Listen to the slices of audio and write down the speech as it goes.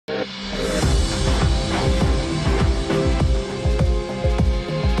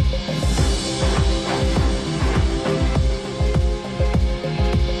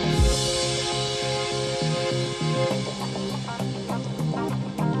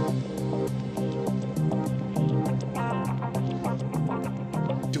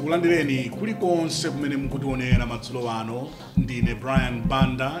Ndikulandireni kulikonse kumene mukutionera madzulo ano. Ndine Brian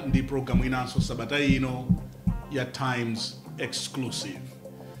Banda ndi programu inanso sabata ino ya Times Exclusive.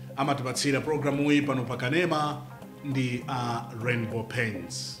 Amatipatsira programu iyi pano pakanema ndi Rainbow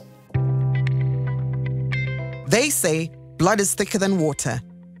Paints. They say blood is thicker than water.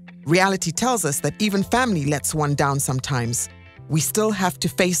 Reality tells us that even family lets one down sometimes. We still have to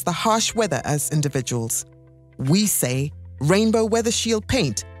face the harsh weather as individuals. We say Rainbow Weather Shield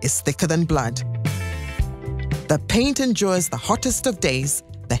paint is thicker than blood. The paint endures the hottest of days,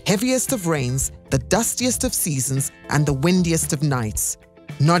 the heaviest of rains, the dustiest of seasons, and the windiest of nights.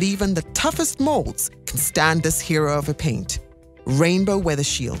 Not even the toughest molds can stand this hero of a paint. Rainbow Weather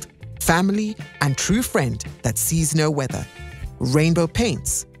Shield, family and true friend that sees no weather. Rainbow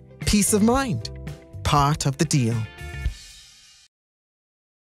Paints, peace of mind, part of the deal.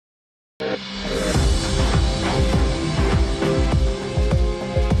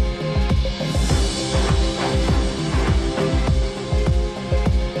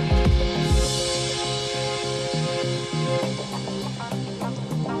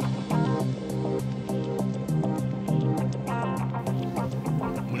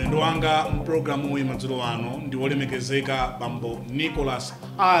 Wanga mprogramu uyi madzulo ano ndi wolemekezeka bambo Nicholas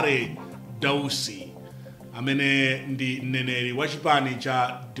Hare Dausi amene ndi mneneri wa chipani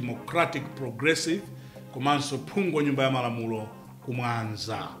cha Democratic Progressive komanso phungu nyumba ya malamulo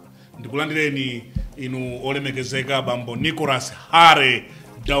kumwanza. Ndikulandireni inu olemekezeka bambo Nicholas Hare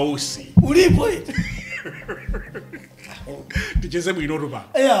Dausi. Ulipo ticheze bwino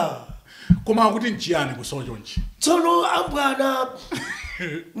pa yeah. Koma kuti nchiyani kusocho nchi tsono ambwana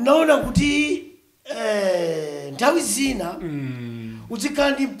naona kuti nthawi zina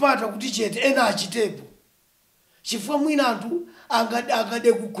uzikhala ndi mpata kuti chete ena achitepo chifukwa mwina anthu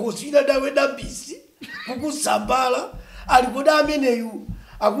angade kukhosi ina dawe dambisi kukusambala alikoda ameneyu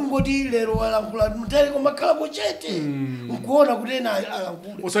akungoti lero walankhula mtale komakhalapo chete nkuona kuti ena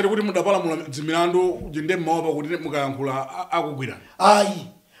alankhula usati kuti mudapalamula dzimilandu jinde mmaopa kuti mukayankhula akugwira ayi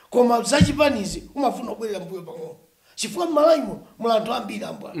koma zachipanizi umafuna kubwerera mbuyo pang'ono chifukwa m'malaimo mulandu ambiri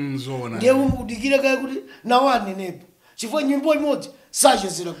ambwa zona ndiye udikire kaya kuti nawo anenepo chifukwa nyimbo imodzi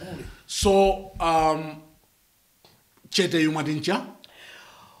sachezera kule. So chete yumati ncha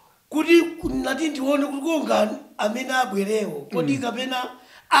kuti nati ndione kuti konga amene abwerewo kodi kapena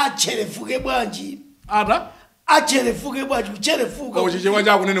acherefuke bwanji acherefuke bwanji kucherefuka kwa chichewa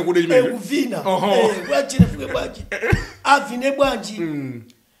chako nene kude chimene kuvina acherefuke bwanji avine bwanji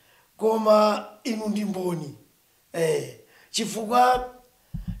koma inu ndi mboni chifukwa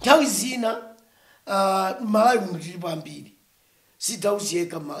nthawi zina malawi mutilipo ambiri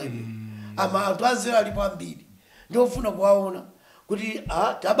sidawusiyeka malawi ama anthu azera alipo ambiri ndiofuna kuwaona kuti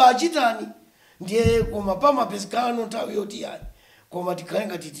tabachitani ndiye koma pamapezekano nthawi yoti yani koma tikhale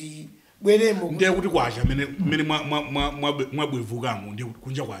ngati tibweremo ndiye kuti kwacha mene mwabwevukamo ndiye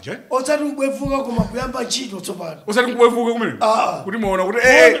kunja kwacha osati kubwevuka koma kuyamba ntchito tsopano osati kubwevuka kumene kuti muona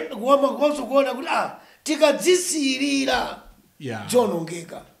kuti kuona kuti tikadzisirira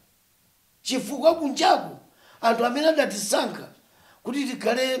zonongeka chifukwa kunjaku anthu amene adatisankha kuti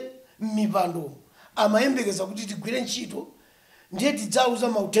tikhale m'mipando amayembekeza kuti tigwire ntchito ndiye tidzauza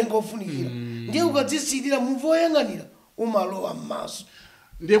mauthenga ofunikira ndiye ukadzisirira mumva oyang'anira umalowa m'maso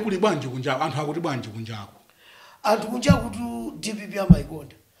ndiye kuli bwanji kunjaku anthu akuti bwanji kunjaku anthu kunjaku tu DPP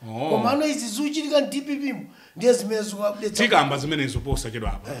amayikonda koma ano izi zuchitika DPP mu ndiye zimene zikubadetsa tikamba zimenezo posa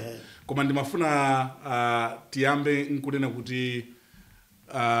chedwa apa koma ndimafuna tiyambe nkunena kuti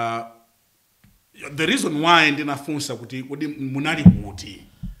the reason why ndinafunsa kuti kodi munali kuti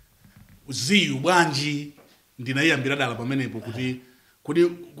uziyu bwanji ndinayambira dala pamenepo kuti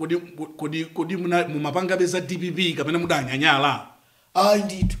kodi mumapanga beza DPP kapena mudanyanyala ayi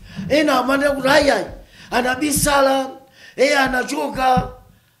ndithu ena amanda kuti ayi anabisala anachoka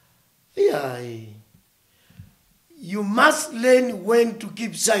you must learn when to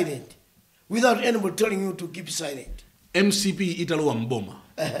keep silent without anybody telling you to keep silent. MCP italowa mboma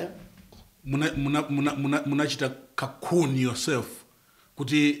munachita cocoon yourself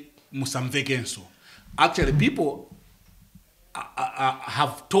kuti musamvekenso. Actually people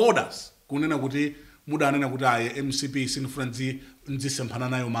have told us kunena kuti mudanena kuti aye MCP sinifuna nzisemphana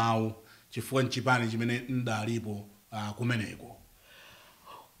nayo mawu chifukwa nchipani chimene ndalipo kumeneko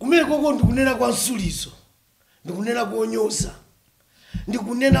ndikunena kwa nsulizo ndikunena kuonyoza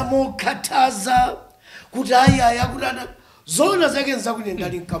ndikunena mokhataza kuti ayi akutana zona zake nzakuti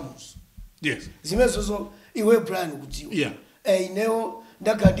ndali nkamuso yes zimezozo iwe Brian kudziwa ineyo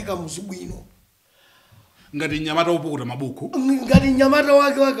ndakandika muzubwino ngati nyamata opukuta mabuku ngati nyamata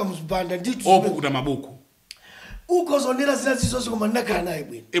wake muzibanda nditu opukuta mabuku ukozondera zina zizozo koma ndakhala naye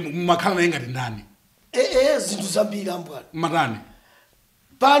bwino makhala naye ngati ndani zinthu zambiri ambwana matani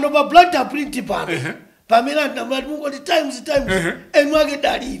pano pa blood print pano pamene ndamati mungoti times enu ake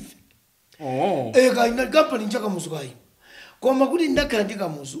dalife kaina company njakamuzu kaino koma kuti ndakhala ndi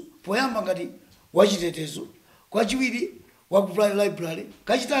kamuzu poyamba ngati wachitetezo kwachiwiri waku library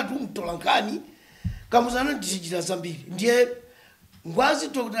kachitatu mtolankhani kamuzu anandichita zambiri ndiye ngwazi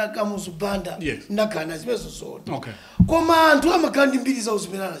tokta kamuzu Banda ndakhala zimezo zote koma anthu amakhala ndi mbiri zawo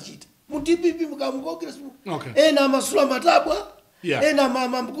zimene anachita mutipipi mukamukokera ena amasula matabwa ena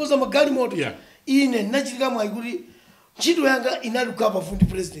mamkuza magali moto ine nachitika mwayi kuti ntchito yanga inali kukapa fundi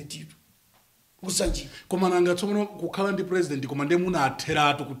president itu kusanjika koma nanga tsopano kukhala ndi president koma ndiye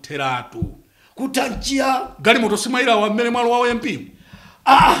munatheratu kutheratu kutanchia gali moto simaira wa mmene mwalo wawo MP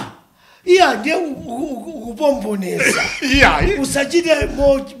iya ndiye ukupomboneza usachite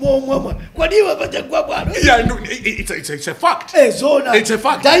momwe kwadiwa pachagwa bwana it's a fact zona it's a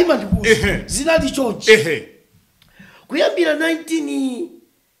fact diamond kuzi zinali chonchi kuyambira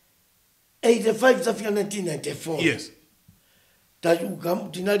 1985 zafika 1994 yes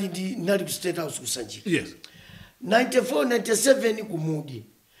tinali ku state house kusanjika yes 94 97 kumudi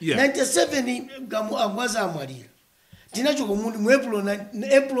 97 gamu angwaza amwalira tinacho kumudi mu April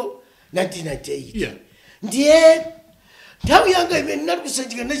 1998 ndiye nthawi yanga imene ndinali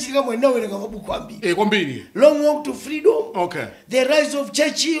kusanjika ndachitika mwe nawerenga mabuku ambiri kwambiri Long Walk to Freedom The Rise of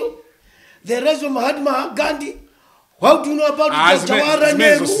Churchill The Rise of Mahatma Gandhi How do you know about Jawahara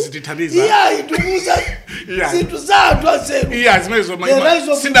Nehru? Itukuza zitu zatu aseru. The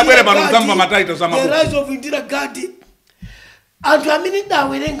Rise of Indira Gandhi. Anthu amene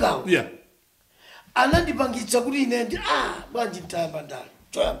ndawerengawo. Anandipangitsa kuti ine bwanji ntayamba ndali.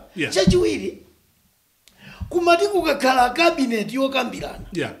 Choyamba. Chachiwiri kumati kukakhala cabinet yokambirana.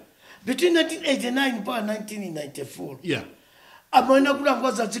 Between 1989 mpaka 1994. Amene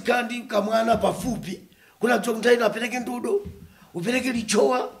kulangwaza zikandi kamwana pafupi. Kuna chokutaina apeleke ndudo, upeleke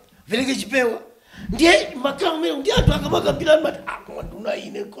lichowa, upeleke chipewa. Ndiye makao mimi ndiye atu akamagambirana mati nduna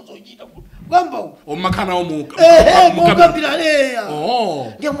ine kozochita kwamba omakana omuka mukambirana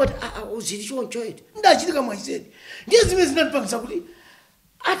ndiye mwati uzili choncho eti ndachitika mwaiseni ndiye zimene zinandipangisa kuti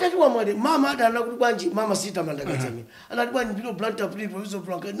atati wamwale mama adana kuti bwanji mama sita mandakazami anati bwanji ndilo blanta print proviso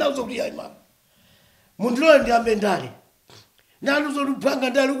planka nauzo kuti ayi mama mundilole ndiyambe ndale nanuzo lupanga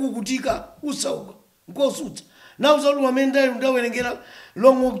ndale kukutika usauka ngosutsa nauzo wamenda ndawerengera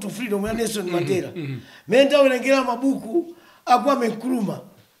Long Walk to Freedom ya Nelson Mandela menda werengera mabuku akwame Nkrumah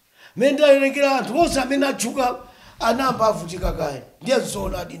menda werengera anthu onse amene achuka anamba avutika kaya ndiye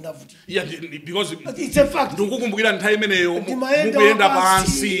zona adinavutika because it's a fact ndikukumbukira nthawi imeneyo mukuyenda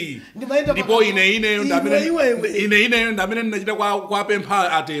pansi ndipo ineyo ndamene ndinachita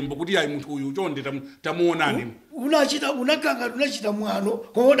kwapempha atembo kuti ayi munthu uyu chonde tamuonani unachita mwano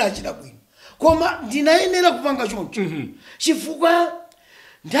koma udachita bwino koma ndinayenera kupanga choncho chifukwa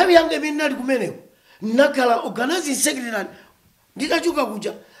nthawi yanga imene ndali kumeneko nakhala organizing secretary nditachuka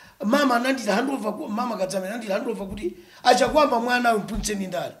kuja mama anandita handover mama kadzamene anandita handover kuti achakwamba mwana mpuntseni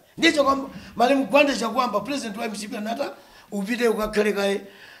ndali ndiye chakwamba malemu Gwanda chakwamba president wa MCP anata upite ukakhale kaye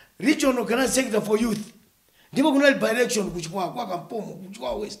regional organizing secretary for youth ndipo kunali by election kuchikwa kwa Kampomo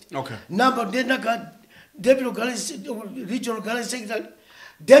kuchikwa west number ndendaka deputy regional organizing secretary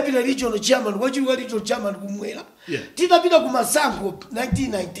Deputy Regional Chairman, wachiwa Regional Chairman kumwela. Tinapita kumasango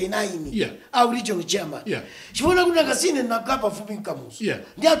 1999. Au Regional Chairman. Chifuna kuna kasine na kapa fupi Kamuzu.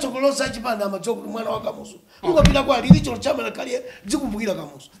 Ndia chokolosa chipanda amachoko mwana wa Kamuzu. Ukapita kwa Regional Chairman akalia zikumbukira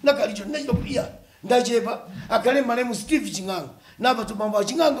Kamuzu. Naka Regional nachita kulia. Ndachepa akale maremu Steve Chinganga. Napa tupamba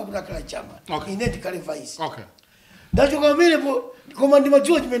Chinganga kuna kala Chairman. Ineti kale vice. Ndachoka mmenepo koma ndi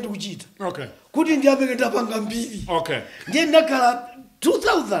majudgment chimene kuchita. Kuti ndiyapeke ndapanga mbiri. Ndiye ndakhala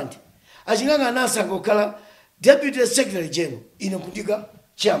 2000 Achinganga anasanga kukhala Deputy Secretary General inokundika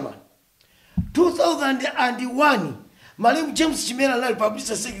Chairman 2001 Malemu James Chimera anali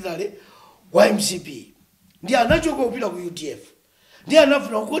Publicity Secretary wa MCP ndiye anachoka kupita ku UTF ndiye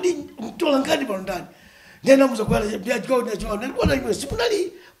anafuna kodi mtolangani pano ndani ndiye anamuza kwa ndiye achikao ndikuona iwe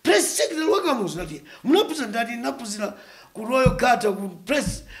simunali press secretary wa Kamuzu ndati munapuza ndati napuzira ku Royal Carter ku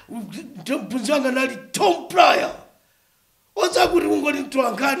press mpunzanga nali Tom Pryor oza kuti ungoti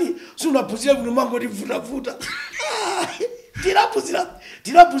mtolangani sunapuzira kuno mangoti vuta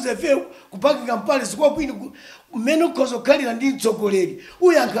tirapuze feu kupanga mpale sikwa kwini meno kozo kalira ndi mtsogoleri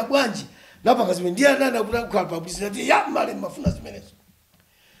uyankha bwanji napanga zimene ndiye anana kuti akhala publicity ndati ya male mafuna zimenezo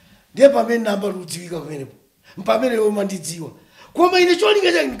ndiye pamene namba ludziwika kumenepo mpamene yoma ndidziwa koma ine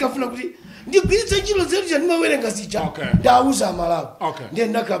cholinga chake ndikafuna kuti ndigwiritse ntchito zetu chandimawerenga zija ndauza amalawi ndiye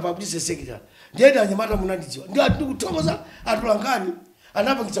ndakhala publicity secretary ndiye anyamata munandidziwa ndi ndikutokoza atulangani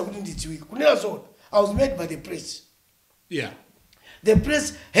anapangitsa kuti ndidziwike kunena zona I was made by the press. Yeah. The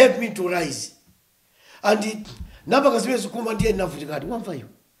press helped me to rise. And napa kazimezi kuma ndiye navutikati wamva yo.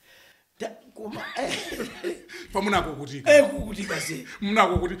 Kuma Pamunako kutika. Kukutika se.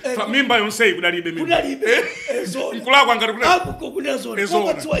 Munako kutika. Mimba yonse kudalibe mimba. Kudalibe. Zona. Nkulako angati kudalibe. Ako kuna zona.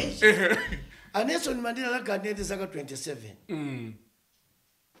 Kwa tsiwa ishi. Nelson Mandela lakandete saka 27.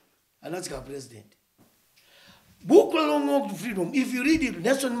 Anatsika president. Book Long Walk to Freedom. If you read it,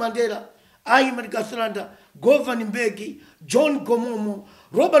 Nelson Mandela, Ahimad Kathranda, Govan Mbeki, John Komomo,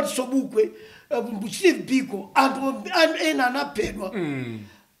 Robert Sobukwe, Steve Biko, and Anapedwa,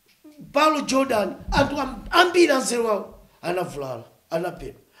 Paulo Jordan, and ambulance anavulala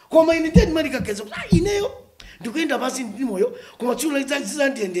anapedwa. Koma initedi Marika Keza, ineo ndikuenda basi ndimoyo koma chula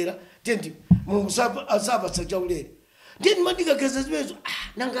zizandendera tendi Mungu asaba sajaulere. Then Marika Keza zimezo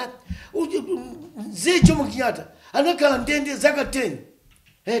nanga zecho mukinyata anakala ndende zaka 10.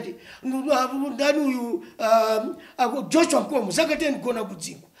 Hedi ndani uyu Joshua Nkomo zaka 10 kona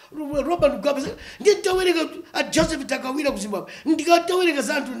kudzingo Robert Mugabe nditawereka Joseph Takawira kuZimbabwe ndikatawereka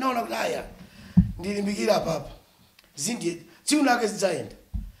zantu naona kuti aya ndilimbikira papa zindi tsiunake zidzaenda.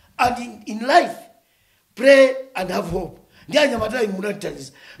 And in life pray and have hope ndiye nyamata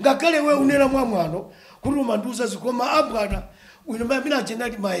imunataniza ngakale we unena mwamwano kuti manduza zikoma abwana unomba mina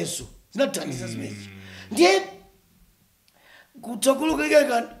jenali maeso zinataniza zimezi ndiye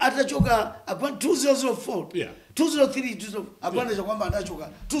kutsogolokeka atachoka apa 2004 yeah 2003 apana cha kwamba anachoka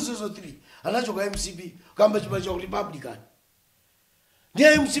 2003 anachoka MCB kamba chipala cha Republican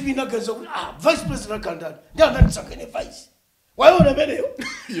ndiye MCB nakaza kuti vice president kandani ndiye anandisakene vice waona mbeleyo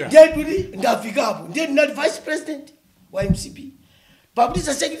ndiye kuti ndafika hapo ndiye ndinali vice president wa MCB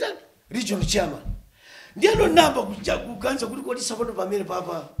publicity secretary regional chairman ndiye ndo namba kukanza kuti kodi sabato pamene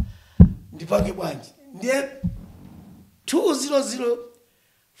papa ndipange bwanji ndiye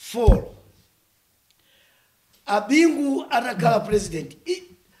 2004 Abingu atakala president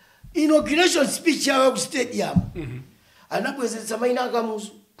inauguration speech yawe ku stadium anabwezeretsa maina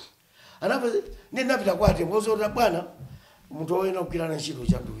akamuzu anabweze ndinapita kwate mbozota bwana munthu oyena kukirana ntchito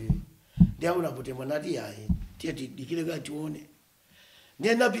chandu ivi ndiye unapotemwa nati yaye tiye tidikire katione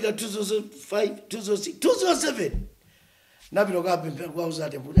ndiye napita 2005 2006 2007 napita kapemphera kwa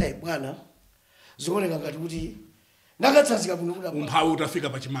uzate mbuti bwana zikuoneka ngati kuti nakatsanzika kuno kuda umphawi utafika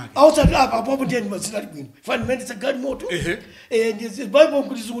pachimake awusati apa apo ndiye ndimazina libwino fundamental is a god moto ndiye bible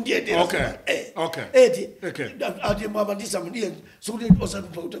kuti zikundiyendera okay ati mama ndisamdiye sikuti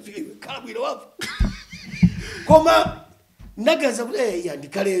osatupa utafika iwe khala bwino wapo koma nagaza kuti ya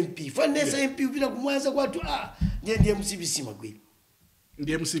ndikale MP fundamental MP upita kumwaza kwatu ndiye MCBC magwiro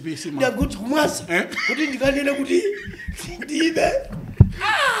ndiye MCBC ndiye kuti kumwaza kuti ndikanene kuti ndibe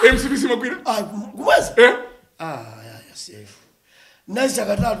MCBC magwiro kumwaza safe. Nasa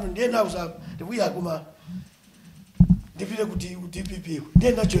katatu ndiye nauza ndibuya kuma ndipite kuti DPP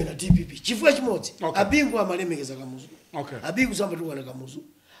ndiye najoina DPP chifukwa chimodzi Abingu amalemekeza kamuzu Abingu samba tuwana kamuzu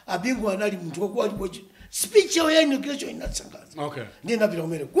Abingu anali munthu kwa speech ya inauguration inatsangaza ndiye napita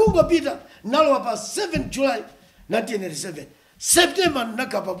kumene kungopita nalo pa 7 July 1987 September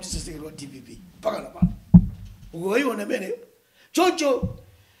nakapa kuti secretary wa DPP mpaka napano ugoiona mene chocho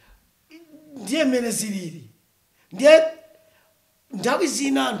ndiye mene zilili ndiye ndawi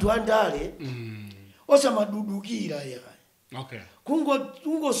zina anthu andale osamadudukira yayi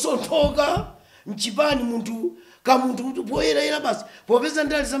kungo sonthoka mchipani munthu kamunthu kuti poyera basi popeza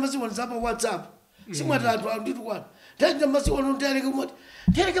ndale zamaziwona zapa WhatsApp simwatatu nditu kwanu ndaita masiwona ndaleke kumoti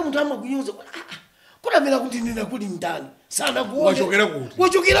ndaleke munthu amakunyoza kunamera kuti nina kuli ndani sana kuona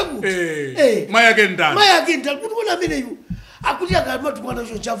wachokera kuti mayake ndani kuti kunamera yu akuti akamatukwana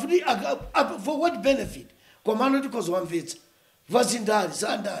cho chafuti for what benefit komano ndikozo wamvetsa vazindali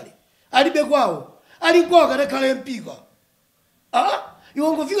sandali alibe kwawo ali kwawo kanakhala mpika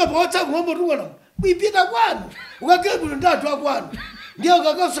iwo ngofika pa WhatsApp ngombo tukwana mwipita kwanu ukagele kuno ndatu akwanu ndiye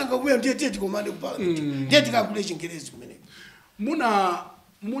ukakasanga kuya ndiye tete komande kupala ndiye tikakule chingerezi kumeneko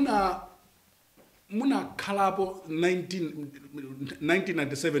muna khalapo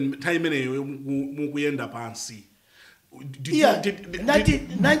 1997 time eneyo mukuyenda pansi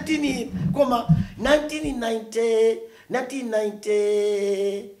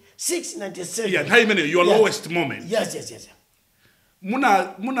 1996, 97. Yeah, time your lowest moment. Yes.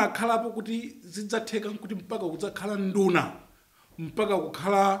 Muna khalapo kuti zidzatheka kuti mpaka kudzakhala nduna mpaka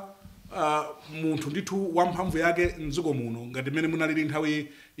kukhala munthu ndithu wamphamvu yake mdziko muno ngati mene munalili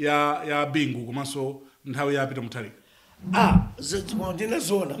nthawi ya Bingu komanso nthawi ya Peter Mutharika. Ndina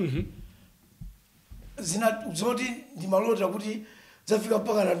zona zina zoti ndimalota kuti zafika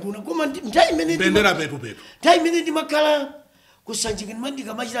mpaka na nduna koma ndai imene bendera petu petu ndai imene ndimakhala kusanjika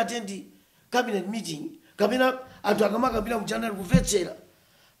ndimandika machita attend cabinet meeting kapena anthu akamakapita mchanali kumvetsera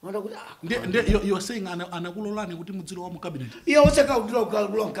mwana kuti you are saying anakulolani kuti mudzilo wa mu cabinet iye osaka udira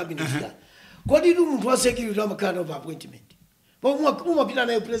kukagula mu cabinet ya kodi tu munthu wa security amakhala no appointment umapita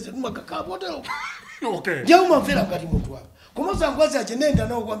naye president umakakhala potero okay ndiye umamvera ngati munthu wako koma sangwazi achenenda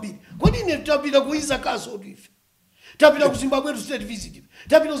nawo kwambiri kodi ine tapita kuisa kaso ife tapita ku Zimbabwe state visit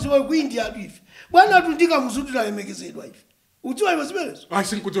tapita Zimbabwe ku India ife bwana tundika muzutira lemekezedwa ife udziwa iwe zimenezo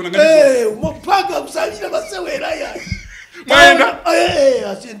asikudziona ngati umapanga kusalira masewera yayi Maenda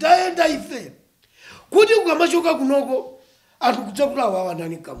asentaenda ife kuti ukamachoka kunoko anthu kudzakula wawa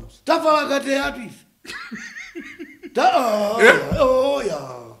nani kamusi tavala kate atu ife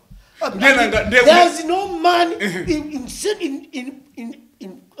there's no man in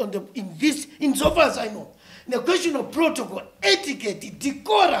so far as I know in the question of protocol, etiquette,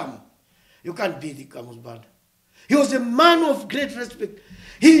 decorum, you can't beat the Camus Banda. He was a man of great respect.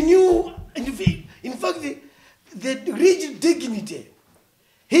 He knew, in fact, the rigid dignity,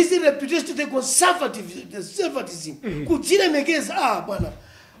 his reputation, the conservatism, kuchile mekeza bwana.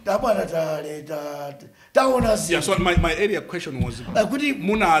 Yeah, so my area question was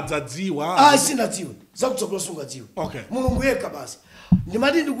muna adzadziwa sina dziwa zakutsogola sunga dziwa okay mulungu yekha basi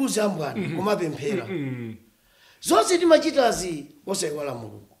ndimati ndikuza mbwana kumapemphera zonse timachitazi osayiwala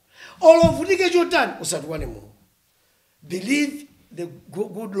mulungu olovutike chotani usatuwane mulungu believe the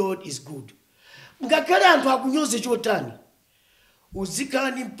good Lord is good ngakhale anthu akunyoze chotani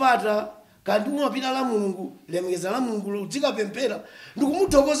uzikhala ndi mpata kandi umapita la mulungu lemekeza la mulungu uzikapemphera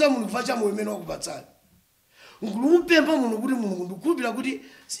ndikumuthokoza mulungu kufa cha moyo umene wakupatsani ngulumpemba mulungu kuti mulungu ndikukhulupirira kuti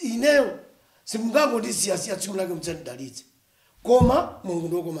ineyo simungangondisiya tsiku lake mudzandidalitse koma mulungu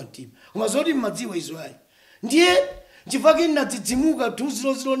ndokoma mtima koma zoti mmadziwa izo ayi ndiye chifukwa ndinadzidzimuka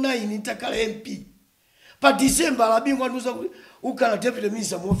 2009 nitakhala MP pa December labingwa nduza kuti ukhala deputy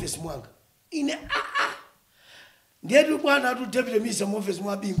minister mu office mwanga ine ndiye bwana atu deputy minister mu office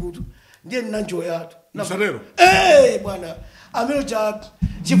mwa bingutu ndiye ninanjoya atu Msarero bwana amelo cha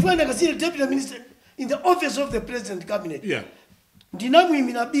chifukwa ndakasile deputy minister in the office of the president cabinet yeah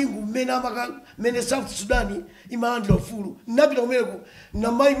ndinamwimira bingu mene South Sudan imalandira ufulu napita kumeleko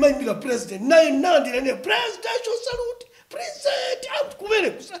na mayimbira president naye nandira ne presidential salute president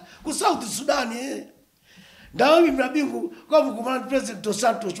kumele ku South Sudan ndamwimira bingu kwa kumana president dos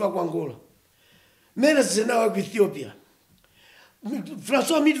Santos wa Angola mene sena wa Ethiopia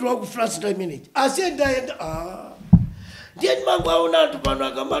François Mitterrand wa France time minute asenda ndiye mangu aona antu pano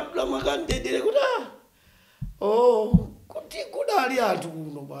akamatula makandedere kuti kuti kudali anthu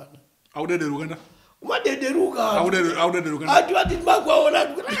kuno bwana audederuka nda umadederuka audederuka ati mangu aona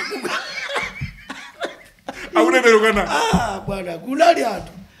antu audederuka nda bwana kudali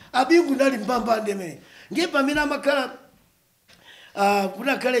anthu abingu ndali mpambande mene ndiye pamene amakhala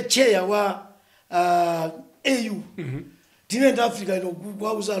kunakale chair wa AU tinenda Africa ino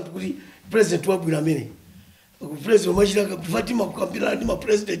kuwauza anthu kuti president wabwino amene president machitaka Fatima kukambirana ndi ma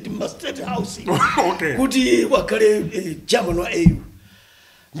president ma state house okay kuti wakale chairman wa AU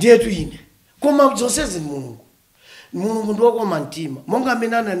ndiyetu ine koma zonsezi mulungu ndiwakoma mtima monga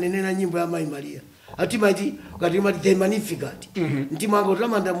amene ananenera nyimbo ya Mai Maria atimaiti ukatimati the Magnificat mtima wanga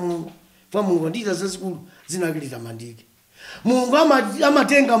utamanda mulungu fa mulungu ndita zazikulu zinakilita mandike mulungu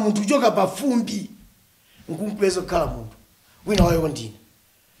amatenga munthu choka pa fumbi nkumpeza kukhala munthu wina wayo ndine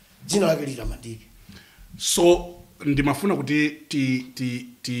dzina lake litamandike so ndimafuna kuti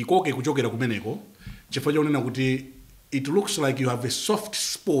tikoke kuchokera kumeneko chifukwa chakunena kuti it looks like you have a soft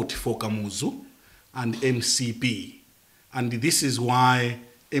spot for Kamuzu and MCP and this is why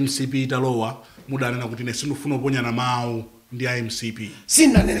MCP italowa mudanena kuti ine sindifuna kuponyana mawu ndi a MCP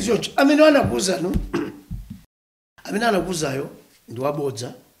sinanene choncho amene anakuza amene anakuzayo ndi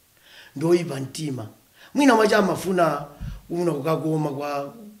wabodza ndi oyipa mtima mwina mwacha amafuna una kukagoma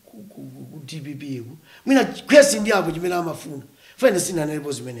kwa DPP mwina kwesi ndi apo chimene amafuna fene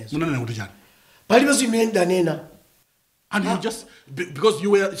sinanenepo zimenezo munanena kuti chani palibe zimene ndanena and you just because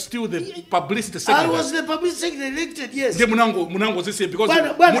you were still the publicity secretary. I was the publicity secretary elected, yes. Ndiye munango zisiya because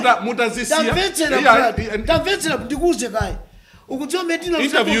mutazisiya tamvetsera ndikuze kai ukudziwa metina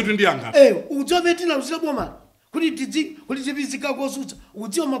interview ndi yanga ukudziwa metina usaboma kuti tizika kosutsa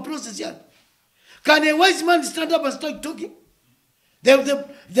ukudziwa ma process yake. Can a wise man stand up and start talking?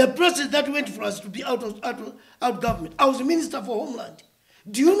 The process that went for us to be out of government. I was the Minister for Homeland.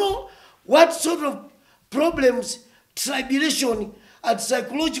 Do you know what sort of problems, tribulation, and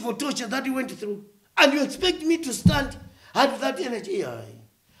psychological torture that we went through? And you expect me to stand out of that energy?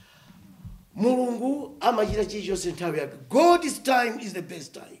 mulungu amachita chilichonse nthawi yake. God's time is the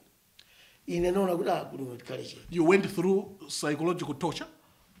best time. Ine naona kuti akulu kale che. You went through psychological torture?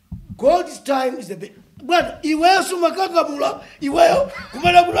 God's time is the best. Bwana, iweyo sumakagamula, iweyo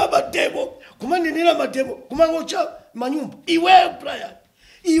kumana kuna matebo, kumanenera matebo, kumangocha manyumba. Iweyo Brian.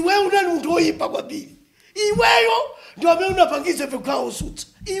 Iweyo unani muntu oyipa kwambiri. Iweyo ndio ambaye unapangiza vikao usutsa.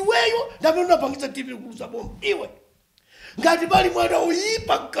 Iweyo ndio ambaye unapangiza TV kuuza bomba. Iwe. Ngati bali mwana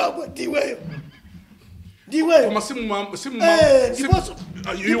oyipa kabwa ndiweyo. Ndiweyo. Kama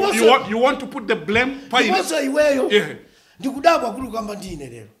you want to put the blame paine. Ndiposa iweyo. Yeah. Ndikudabwa kuli kwamba ndine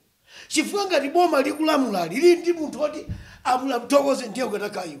lero. Chifukwa ngati boma likulamula lili ndi munthu oti amula mtokoze ndiye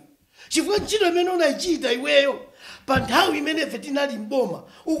ukataka iwe. Chifukwa ntchito imene unaichita iweyo pa nthawi imene ife tinali mboma.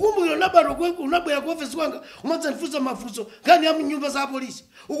 Ukumbukira unabwera ku office kwanga umadzandifunsa mafunso ngani ya nyumba za polisi.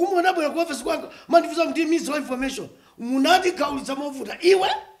 Ukumbukira unabwera ku office kwanga umandifunsa kuti minister of information munati kaulitsa movuta iwe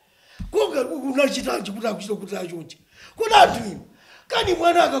kunga unachita kuti akuchita kuti achonje. Kuna anthu ino kani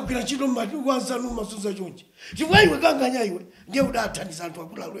mwana akagwira ntchito mmati kwanzanu masunza chonje. Chifukwa iwe kanganya iwe ndiye udathandiza anthu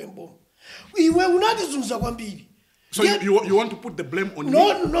akula lwembo. Iwe unatizunza kwambiri. So you want to put the blame on me?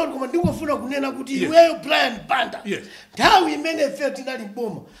 No, koma ndikufuna kunena kuti iweyo Brian Banda. Yes. Nthawi imene ife tinali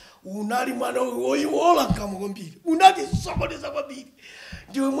mboma unali mwana woyiwola nkamo kwambiri. Unatisokoneza kwambiri.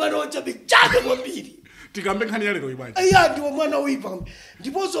 Ndiwe mwana wochabe chake kwambiri. Tikambe nkhani ya lero ibayi. Iya ndiwe mwana woyipa.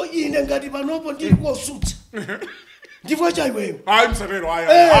 Ndiponso ine ngati panopo ndili kusutsa. Ndivyo cha iweyo. I'm sorry.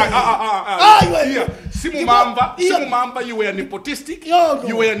 Simumamba you were nepotistic. No.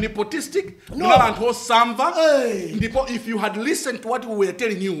 You were nepotistic. No. Ndipo if you had listened to what we were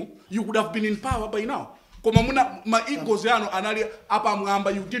telling you, you would have been in power by now. Koma muna ma egos yano anali apa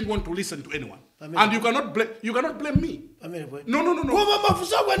mwamba, you didn't want to listen to anyone. Amen. And you cannot blame me. Amen. No. Koma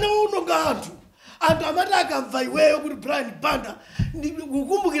mafusa kwa na uno nganthu. Anthu amataka mva iweyo kuti Brian Banda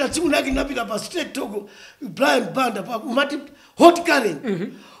ukumbukira tsiku lake napita pa straight talk Brian Banda pa kumati hot current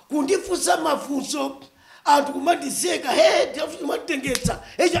kundifunsa mafunso anthu kumandiseka kumatitengetsa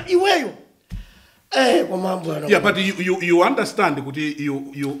eja iweyo kwa mambo ana. Yeah, but you understand kuti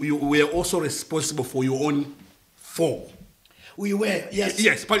you were also responsible for your own fall. We were, yes.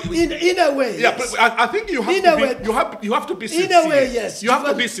 Yes, but in a way. Yeah, yes. but I think you have to be sincere. In a way, yes. You have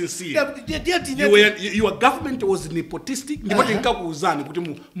to be sincere. Your government was nepotistic. Ndipoti nkakuuzani kuti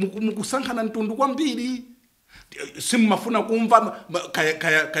mukusankhana ntundu kwambiri. Simafuna kumva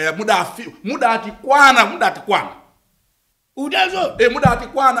kaya muda ati kwana. Udazo. Muda ati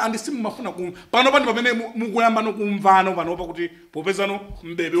kwana and simafuna kumva. Pano pamene mukuyamba nokumvano panopa kuti popezano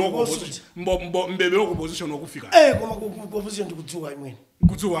mbebe wako position wakufika. Koma opposition ndikudzuwa imweni.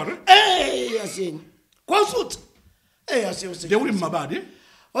 Kudzuwa re? Aseni. Kwasutsa. Aseni. They uli mabadi.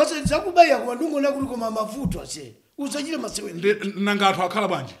 Wase zakubaya kwa ndungo na kuliko mavuto aseni. Usachile masewele. Nanga athu akhala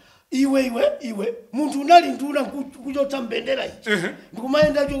banje. Iwe muntu unali nduna kuchotsa mbendera ichi.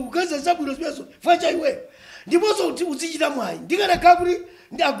 Ndikumayenda cho ukaza zabwino zimeso. Facha iwe. Ndiposo uzichita mwayi. Ndikanakhala kuti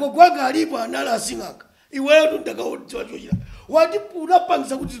ndagogwanga alipo anala asing'anga. Iweyo ndakaodziwa chochita. Wati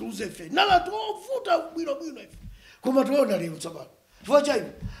unapangisa kuti uzefe. Nala tofuta bwino ife. Koma toona lero tsapano. Facha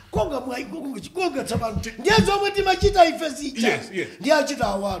iwe. Konga mwayi konga tsapano. Ndiye zomwe timachita ife zicha. Yes. Ndiye achita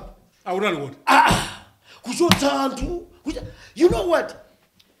awatu. Awurani what? Kuchotsa anthu. You know what?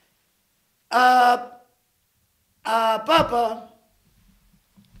 Papa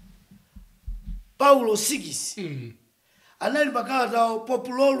Paulo VI anali pakata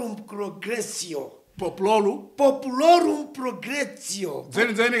Populorum Progressio. Populorum Progressio.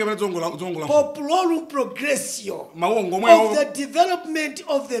 Zeni kapena zongola. Populorum Progressio. Of the development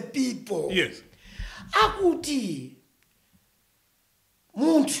of the people. Yes. Akuti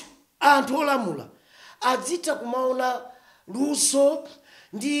munthu anthu olamula adzita kumaona luso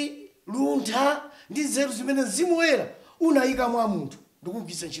ndi luntha ndi nzeru zimene Mzimu Woyera unayika mwa munthu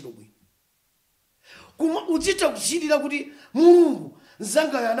ndikugwiritsa ntchito bwino. Kuma udzita kuchitira kuti Mulungu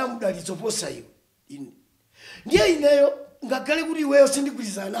nzanga yanamudalitsa posa iwe. Ndiye ineyo ngakhale kuti iweyo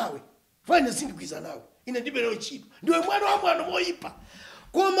sindigwirizana nawe. Fine sindigwirizana nawe. Ine ndibero ntchito. Ndiwe mwana wa mwana moyipa.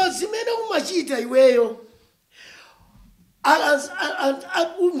 Koma zimene umachita iweyo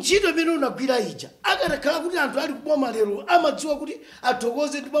ntchito imene unagwira ija akanakhala kuti anthu ali kuboma lero amadziwa kuti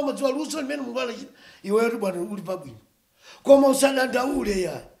athokoze ndipo amadziwa luso limene Mulungu anachita iweyo kuti bwana uli pabwino. Koma usadandaule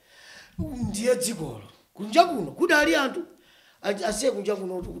ya ndiye dzikolo kunja kuno kudali anthu asiye kunja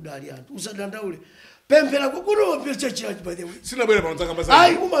kuno kuti kudali anthu usadandaule pemphera kuno pecha chirachi by the way. Sinabwera pano tsanga mbasa.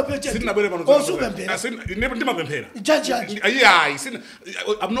 Ayi umapecha. Sinabwera pano tsanga. Osupemphera. Ndimapemphera. Chachi.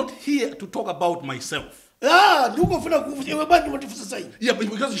 I'm not here to talk about myself. Ndikufuna kufusa iwe bandi mutifusa saini. Yeah,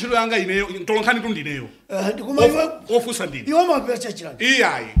 because ntchito yanga ineyo ntolonkhani tundineyo. Ndikuma iwe ofusa ndini. Iwe mapecha chirachi.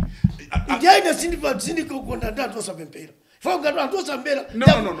 Indiana Syndical Content was a vampire. No.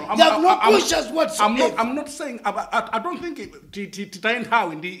 They have no conscious whatsoever. I'm not saying. I don't think it end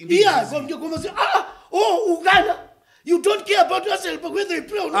how in the. Yeah, from you come and say, Uganda. You don't care about yourself, but whether you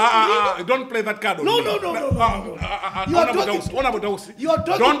play or not. Don't play that card on me. No. Honourable Dausi. You are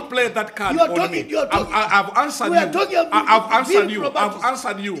talking. Don't play that card on me. I've answered you. I've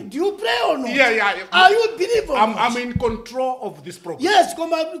answered you. Do you play or not? Yeah. Are you believer? I'm in control of this program. Yes,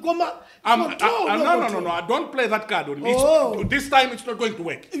 come on. No. Don't play that card on me. This time it's not going to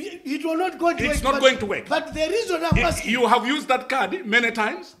work. It will not going to work. It's not going to work. But the reason I'm asking. You have used that card many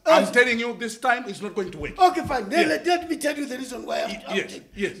times. I'm telling you this time it's not going to work. Okay, fine. Let me tell you the reason why I'm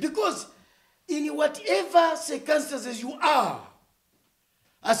yes. Because in whatever circumstances you are,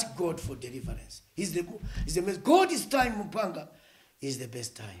 ask God for deliverance. He's the best. God is time, Mpanga, is the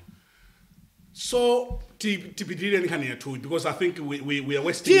best time. So, because I think we are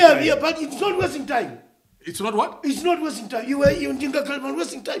wasting time. Yeah, but it's not wasting time. It's not what? It's not wasting time. You wasting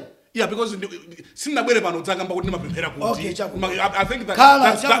time. Yeah, because I think that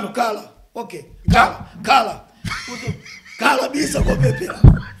Kala. Okay. Kala. Kala bisa kwa pepera.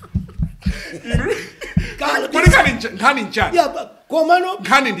 Kala bisa. Kani njani? Yeah, but kwa mano.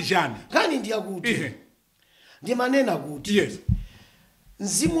 Kani njani? Kani ndiya kuti. Ndi manena kuti. Yes.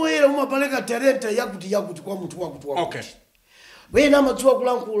 Nzimu era umapaleka talenta yakuti kwa mtu wakuti. Okay. Wena amatuwa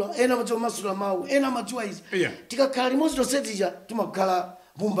kulankula, ena amatuwa masula mawu, ena amatuwa izi. Yeah. Tikakhala limodzi tosetija timakhala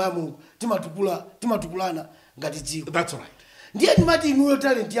mbumba ya Mungu, timatukulana ngati dziko. That's right. Ndiye ndimati inuyo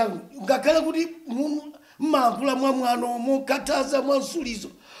talent yangu ngakhala kuti mmakula mwamwano mukataza mwansulizo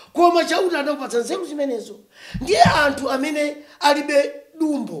koma chauta atakupatsa nzeru zimenezo ndiye anthu amene alibe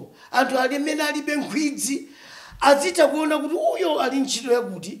dumbo anthu amene alibe nkhwidzi azita kuona kuti uyo ali ntchito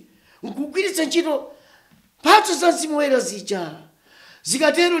yakuti nkugwiritsa ntchito mphatso za Mzimu Woyera zija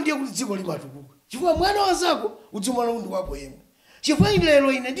zikatero ndiye kuti dziko limatukuka chifukwa mwana wazako udzimwana undu wako yemwe chifukwa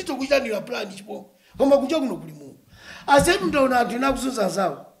lero ine nditokuchitanira plan chipomwe koma kunja kuno kuli Mulungu azetu ndaona anthu inakuzunza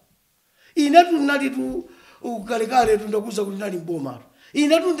zawo inetu nali tu ukalekale tundakuza kuti nali mboma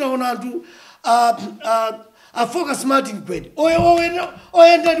inetu ndaona anthu a focus Martin Kwede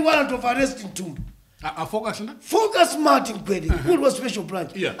oyenda ndi warrant of arrest Ntumbu focus Martin Kwede who was special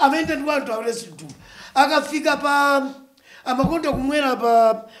branch amenda ndi warrant of arrest Ntumbu akafika pa amakonda kumwera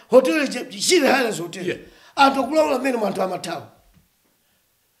pa hotel Chile Highlands Hotel anthu kulawula mmene anthu amathawa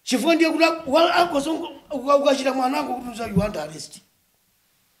chifukwa ndiye kuti ukachita mwanango kuti you want arrest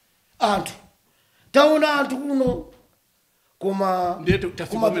anthu taona anthu kuno koma ndiye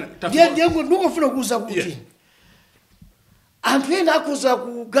ndikufuna kuuza kuti anthu ena akhoza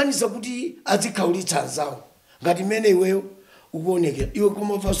kuganiza kuti azikhaulitsa anzawo ngati mmene iweyo ukuonekera iwe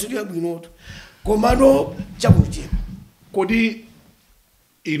koma vasulira bwinoto komano chakuti kodi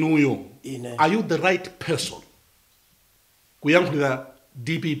inuyo are you the right person kuyankhulira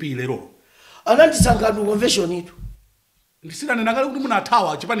DPP lero anandisankhani convention itu ndisirane nakale kuti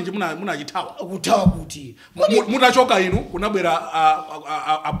munathawa chipani munachithawa kuthawa kuti mutachoka inu kunabwera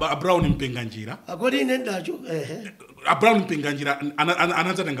a Brown Mpenganjira akodi ine ndacho a Brown Mpenganjira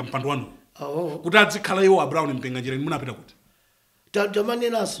anadzatenga mpando wanu kuti adzikhala iwo a Brown Mpenganjira munapita kuti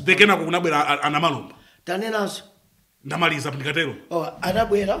tamanenaso bekenako kunabwera anamalomba tanenaso ndamaliza ndikatero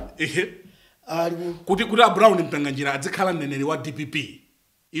anabwera kuti a Brown Mpenganjira adzikhala mneneri wa DPP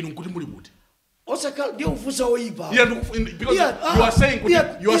inu kuti muli kuti osaka ndio ufusa oiba because you are saying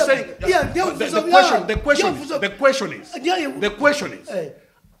the question is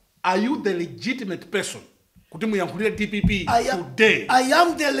are you the legitimate person kuti muyankhulire DPP today I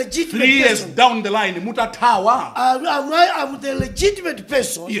am the legitimate 3 years down the line mutathawa I'm the legitimate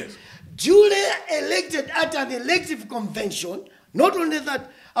person yes duly elected at an elective convention. Not only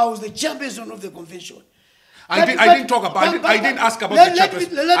that, I was the chairperson of the convention. I didn't ask about the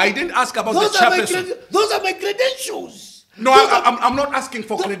chairperson. I didn't ask about the chairperson. Those are my credentials. No, I'm not asking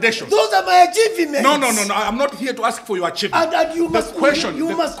for credentials. Those are my achievements. No. I'm not here to ask for your achievements. And you must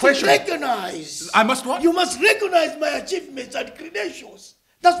recognize. I must what? You must recognize my achievements and credentials.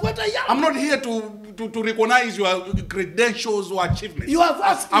 That's what I am. I'm not here to recognize your credentials or achievements. You have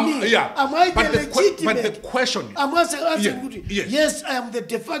asked me. Yeah. Am I the legitimate? But the question is. I'm answering yes, I am the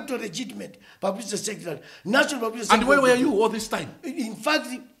de facto legitimate publicity secretary, national publicity secretary. And where were you all this time? In fact,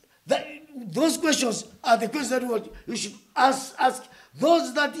 those questions are the questions that you should ask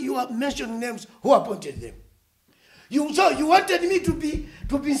those that you have mentioned names who appointed them. So you wanted me to be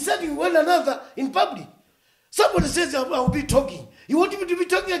insulting one another in public. Somebody says I will be talking. You want me to be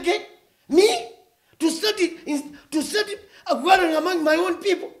talking again? Me? To study among my own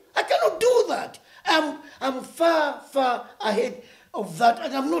people? I cannot do that. I'm far ahead of that,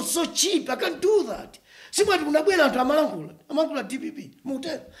 and I'm not so cheap. I can't do that. Simati unabwela antu amangula DPP.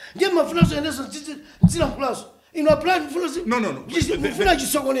 Mutero. Ndiye mafuna so eneso nzila mkulaso. In a plan, no.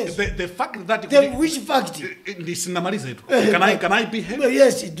 The fact that which fact? Can I be here?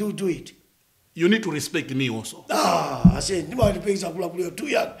 Yes, do it. You need to respect me also. I said, you're too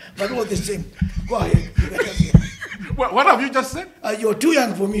young, but all the same. Go ahead. What have you just said? You're too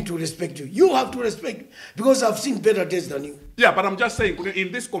young for me to respect you. You have to respect me because I've seen better days than you. Yeah, but I'm just saying,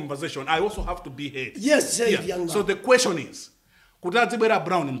 in this conversation, I also have to be here. Yes, say it, young man. So the question is, could I zibera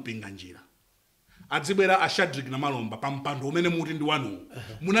Brown in Pinganjira? Adzibera ashadrik na malomba pampando umene muti ndi wanu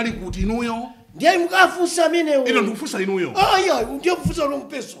munali kuti inuyo ndiye mukafusa amenewo ino ndikufusa inuyo yeah, ndiye kufusa wrong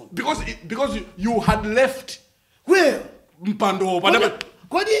person because you had left where mpando padaba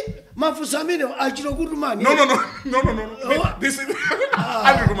kwadi mafusa amenewo achiro kutumani no this is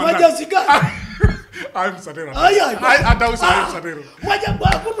I'm Satero. Dausi, I'm Satero.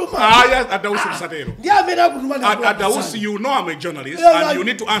 Dausi, Satero. Dausi, you know I'm a journalist, and you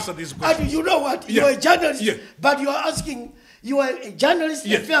need to answer this question. And you know what? You're a journalist, but you are asking. You are a journalist,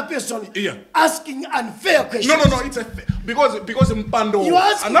 a fair person, asking unfair questions. No, it's a because Mpando. You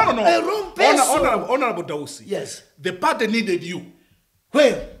are asking a wrong person. Honourable Dausi. Yes. The party needed you.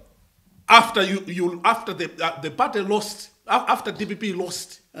 Where? After after the party lost, after DPP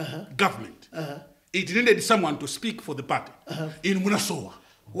lost government. It needed someone to speak for the party in Munasoa.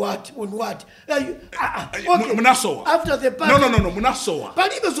 What? On what? Okay. Munasoa. After the party? No, Munasoa.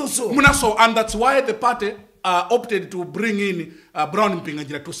 But it was also. Munasoa, and that's why the party opted to bring in Brown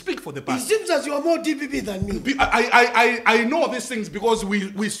Mpinganjira to speak for the party. It seems as you are more DPP than me. I know these things because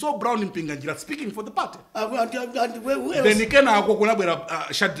we saw Brown Mpinganjira speaking for the party. Who else? Then he came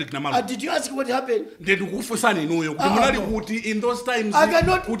Shadrik Namala. Did you ask what happened? In those times, I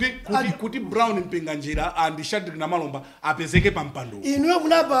cannot. Kuti Brown Mpinganjira and Shadrik Namalomba apezeke pampando. Inwe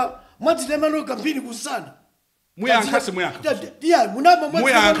munaba mwati temano kampini kusana. Yeah, because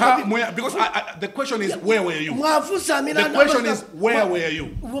the question is where were you? The question is where were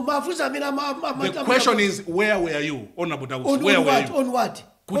you? The question is where were you? Honourable Dausi, where were you? On what?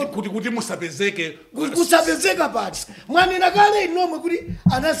 Kuti musapezeke. Kusapezeka bati. Mwani nakale inomwe kuti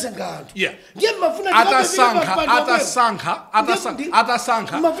anasenga. Yeah. Ndiye mafuna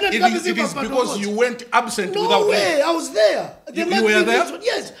Atasanka. It is because you went absent without. No way, I was there. You were there?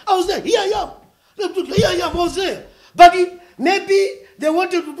 Yes, I was there. Here I am. I was there. But maybe they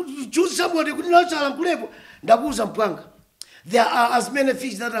wanted to choose somebody who couldn't answer. There are as many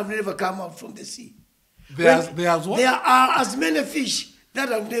fish that have never come out from the sea. There's what? There are as many fish that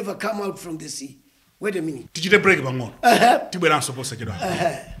have never come out from the sea. Wait a minute. Did you break bangon? Tibera supposed to get out.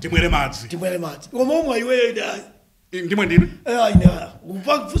 Timwele madzi. Omomo iwe da. Ndimwe ndini? Ina.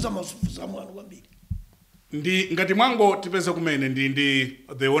 Upakufuza masufuza mwana wambiri. Ndi ngati mwango tipeza kumene ndi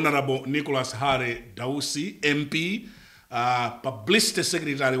the Honourable Nicholas Hare Dausi MP, Publicity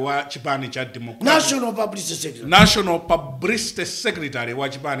Secretary wa chipani cha Democratic National Publicity Secretary wa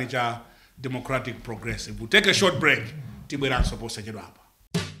chipani cha Democratic Progressive. We'll take a short break. Tibera supposed to hapa.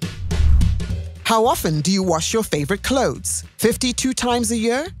 How often do you wash your favorite clothes? 52 times a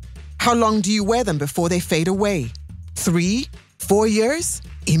year? How long do you wear them before they fade away? 3, 4 years?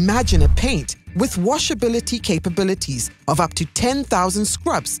 Imagine a paint with washability capabilities of up to 10,000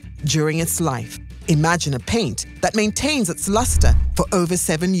 scrubs during its life. Imagine a paint that maintains its luster for over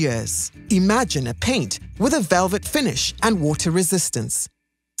 7 years. Imagine a paint with a velvet finish and water resistance.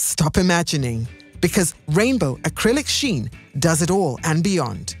 Stop imagining, because Rainbow Acrylic Sheen does it all and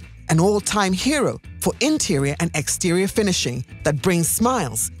beyond. An all-time hero for interior and exterior finishing that brings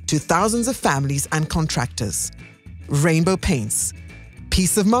smiles to thousands of families and contractors. Rainbow Paints.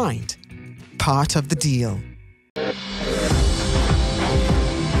 Peace of mind. Part of the deal.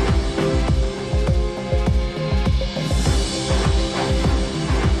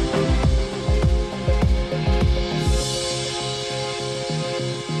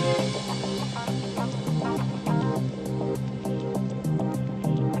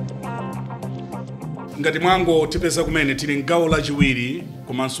 Ngati mwango tipeza kumene tili ngawo lachiwiri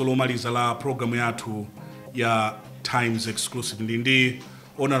komanso lomaliza la programu yathu ya Times Exclusive ndi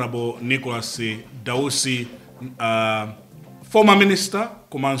Honourable Nicholas Dausi, former minister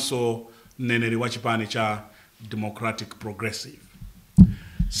komanso mneneri wa chipani cha Democratic Progressive.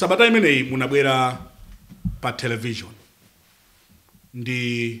 Sabata imeneyi munabwera pa television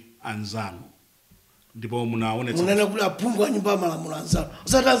ndi anzanu ndipo munaonetsa munana kula pungwa nyumba malamulo anzanu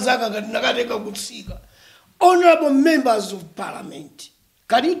usatazaka ngati nakatenga kutsika. Honourable members of parliament,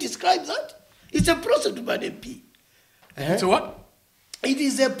 can you describe that? It's a process to be an MP. It's a what? It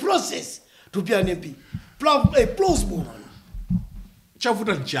is a process to be an MP. A plausible one.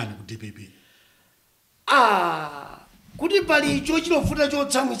 chavuta nchani ku DPP kuti pali icho chilofuta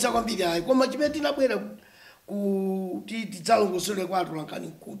chotsamwitsa kwambiri ayi koma chimene tinabwera kuti tidzalongosole kwatu lankani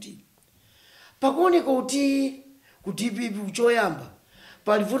kuti pakuoneka kuti ku DPP choyamba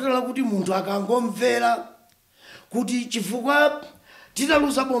pali vuto lakuti munthu akangomvera kuti chifukwa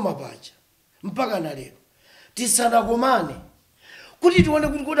titaluza boma pacha mpaka na lero tisanakomane kuti tione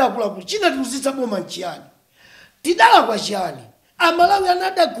kuti kodi akuluakulu chinatiuzitsa boma nchiyani tidala kwa chiyani amalawi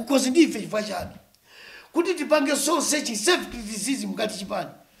anada kukozi ndife chifukwa chani kuti tipange soul searching safety disease mkati chipani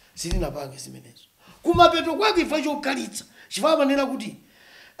silinapange zimenezo kumapeto kwake ifa chokhalitsa chifukwa manena kuti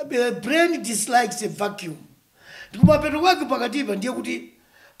brain dislikes a vacuum kumapeto kwake pakatipa ndiye kuti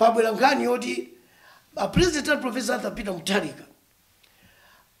pabwera nkhani yoti president professor Arthur Peter Mutharika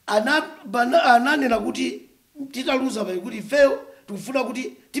ananena kuti titaluza pali kuti ifeyo tikufuna kuti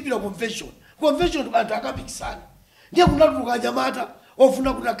tipita convention anthu akapikisana ndiye kunatuluka anyamata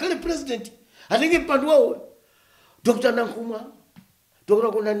ofuna kuti akhale president atenge mpando wawo Dr. Nankumwa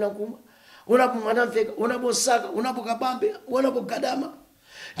Dr. Konani Nankumwa unapo Mwanamveka unapo Saka unapo Kabambe unapo Gadama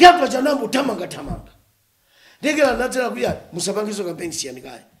ndiye anthu achanambo tamanga ndekela natsela kuya musapangizo kampeni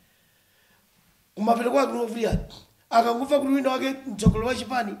siyanikaye kumapita kwake novuya akangufa kuti wina wake mtsogolo wa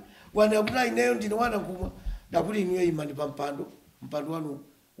chipani wana kuti ineyo ndine wana Nkumwa ndakuti inuyo imani pa mpando wanu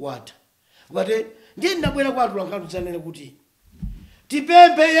wata ukate ndiye ndabwera kwatu lankanu tsanene kuti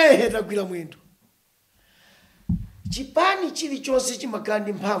tipempe yehe tagwira mwendo chipani chilichonse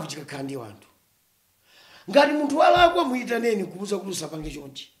chimakandi mphamvu chikakhandi wanthu ngati munthu walakwa muyitaneni kuuza kuti usapange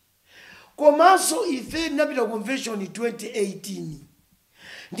chonchi komanso ife tinapita convention 2018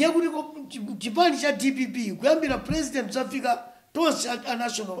 ndiye kuti chipani cha DPP kuyambira president zafika tonse a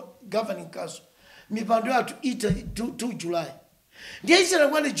national governing council mipando yathu ita 2 July ndiye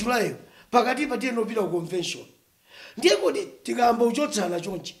isanakwane July pakati patiye nopita convention ndiye kuti tikamba uchotsana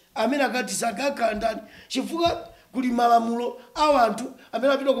chonchi amene akati sagakhala ndani chifukwa kuli malamulo awanthu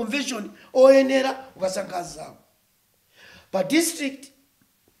amene apita convention oyenera ukasankha zawo pa district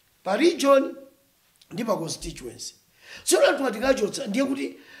pa region ndi pa constituency so anthu atikachotsa ndiye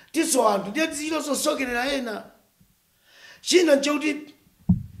kuti tiso anthu ndiye tizilososokerera ena china nchoti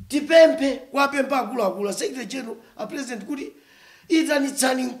tipemphe kwapempha akuluakulu secretary general a president kuti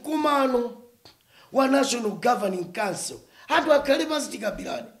itanitsani mkumano wa national governing council anthu akhale pansi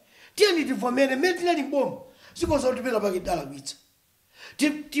tikambirane tiyeni tivomere mmene tinali boma sikoza kutipera pakidala kwitsa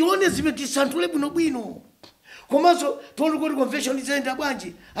tione zimene tisanthule bwinobwino komanso tione kuti convention izayenda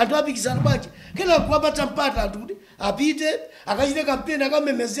bwanji anthu apikisana bwanji kena kuwapatsa mpata anthu kuti apite akachite kampeni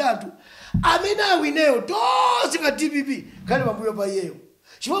akamemeze anthu amene awineyo tonse ka DPP khali pambuyo pa iyeyo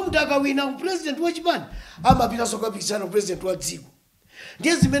chifukwa munthu akawina president wa chipani amapitanso kukapikisana president wa dziko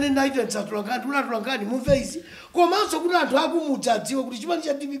ndiye zimene ndaita nsatulankani unatulankani mumve izi komanso kuti anthu akumudza adziwe kuti chipani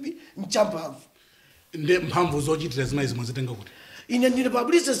cha DPP nchamphamvu ndi mphamvu zochitira zimayi zimwe zitenga kuti ine ndine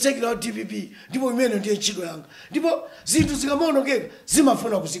publicity secretary wa DPP ndipo imene ndiye ntchito yanga ndipo zinthu zikamaonongeka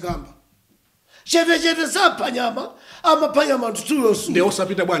zimafuna kuzikamba chete zapanyama amapanyama nthutuyosu ndiye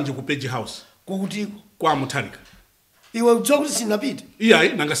osapita bwanji ku Page House kukutiko kwa Mutharika iwe udziwa kuti sinapita iyayi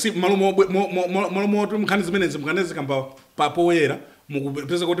nanga si malomo nkhani zimenezi mkanezi kamba papoyera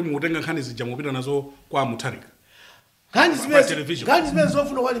mukupeza kuti mukutenga nkhani zija mupita nazo kwa Mutharika nkhani zimene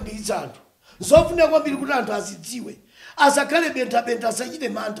zofuna kwalimbikitsa anthu zofuna kwambiri kuti anthu azidziwe asakhale benta asachite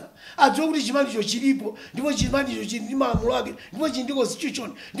mantha adziwe kuti chimanicho chilipo ndipo chimanicho chili ndi malamulo ake ndipo chili ndi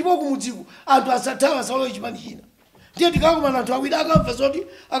constitution ndipo kumudziko anthu asathawa asalowe chimani china ndiye tikakumana anthu awiri akamva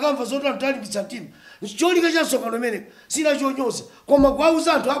zoti anthu alimbitsa mtima cholinga cha msonkhano umene sina chonyoza koma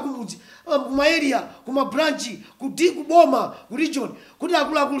kuwauza anthu akumudzi kuma area kuma branch kuboma ku region kuti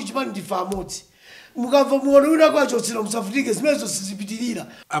akuluakulu chipani ndife amodzi mukamva muone wina kwachotsera musavutike zimenezo sizipitirira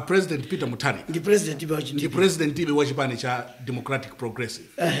a president Peter Mutharika ndi president wa chipani cha Democratic Progressive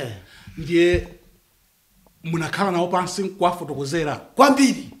ndiye munakhala nawo pansi kwafotokozera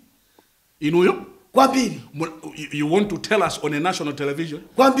kwambiri inuyo kwambiri you want to tell us on a national television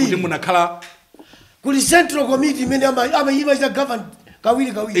kuti munakhala kuli central committee imene amayima cha government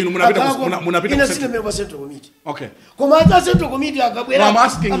kawiri inu munapita ina sile member central committee okay koma ata central committee akabwera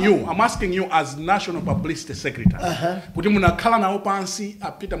I'm asking you as national publicity secretary kuti munakhala nawo pansi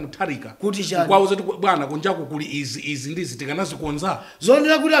a Peter Mutharika kuti chani kwauza kuti bwana kunjaku kuli izi ndizi tikanazikonza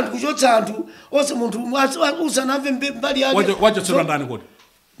zonera kuti anthu kuchotsa anthu ose munthu usanamve mbali yake wachotsera ndani kodi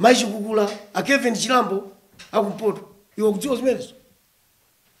machikukula a Kevin Chilambo akumpoto iwo kudziwa zimenezo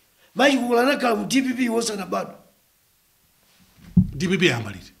machikukula anakhala mu DPP wosanabadwa DPP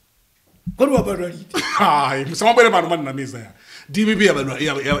yamba liti kodi wabadwa liti hayi musamabwere pano mani namiza ya DPP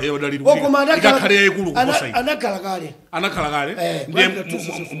ikakhala yaikulu kuposa iyi. Anakhala kale ndiye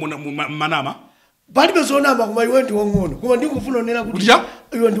manama palibe zonama koma iwe ndi wang'ono koma ndikufuna kunena kuti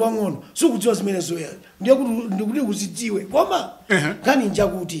iwe ndi wang'ono sukudziwa zimene zoyani ndiye kuti uzidziwe koma nkhani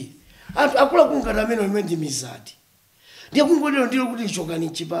njakuti anthu akuluakulu ngati amene imene ndi mizati ndiye kungodero ndilo kuti lichokani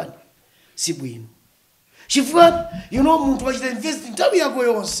chipani si bwino chifukwa munthu wachita invest nthawi yako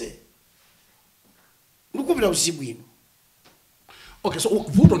yonse ndikupita kusi bwino. Okay, so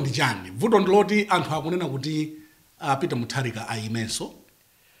vuto ndi chani? Vuto ndiloti anthu akunena kuti Peter Mutharika ayimenso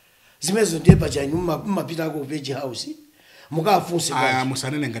zimezo ndiye pachani mumapitako ku page house mukafunse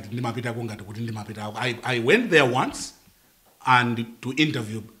musanene ngati ndimapitako ngati kuti ndimapitako. I went there once and to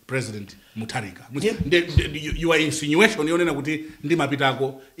interview President Mutharika. You are insinuation yonena kuti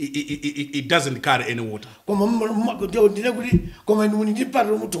ndimapitako it doesn't carry any water. ndine kuti koma ndi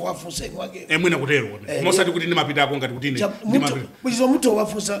patro mutho wafunsa imwake mwina kutero mosati kuti ndimapitako ngati kuti ndimapitako mutho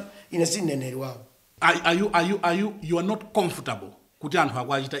wafunsa ine sineneri wawo. You are not comfortable kuti anthu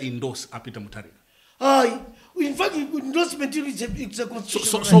akwachita endorse Peter Mutharika? In fact, endorsement it's a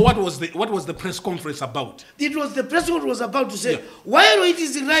constitutional so what was the press conference about? It was the press conference was about to say, while it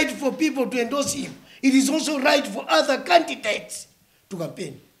is right for people to endorse him, it is also right for other candidates to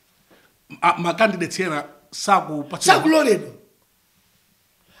campaign. Ma candidates here sakuloledwa.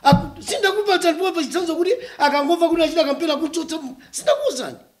 Sindakupatsa ndipo pachitsanzo kuti akangova kuti achita kampeni kuchotsa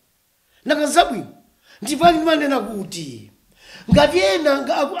sindakuuzani. Nakazabwino. Ndipani manena kuti ngati ena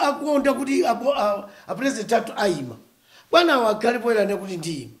akuonda kuti a president atu ayima bwana wakalipo ena kuti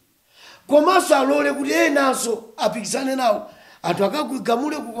ndiyima komanso alole kuti enanso apikisane nawo anthu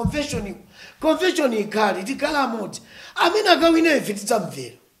akagamule ku convention ikhale tikhala amodzi amene akawina ife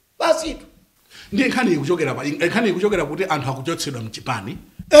tidzamvera basi itu ndiye nkhani ikuchokera kuti anthu akuchotsedwa mchipani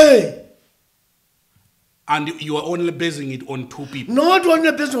and you are only basing it on two people. Not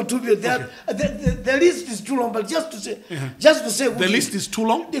only based on two people. The list is too long, but just to say, the list is too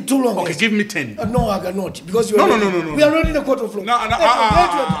long. Too long. Okay, yes. Give me 10. No, I cannot because you no. We are not in a court of law.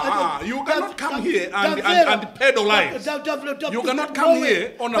 You cannot come here and peddle lies. You cannot come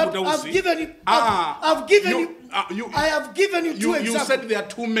here, Honourable Dausi. I've given you two examples. You said there are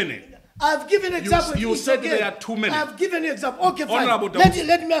too many. I've given examples. You said there are too many. I've given you examples. Okay, fine.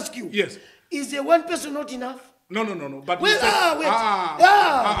 Let me ask you. Yes. Is there one person not enough? No. But wait.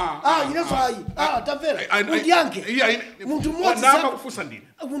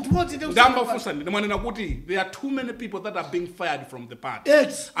 There are too many people that are being fired from the party.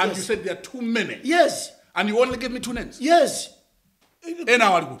 Yes. And you said there are too many. Yes. And you only gave me 2 names. Yes. And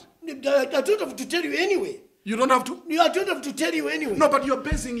I don't have to tell you anyway. You don't have to? I don't have to tell you anyway. No, but you're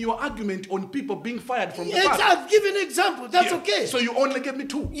basing your argument on people being fired from the party. Yes, I've given an example. That's okay. So you only gave me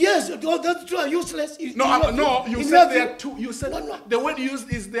 2. Yes, that's true. Useless. No, you said there are 2. You said the word you used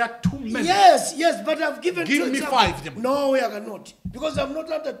is there are too many. Yes, but I've given 2 examples. Give me 5. No, I cannot. Because I'm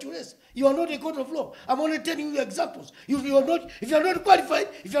not under duress. You are not a court of law. I'm only telling you examples. If you are not qualified,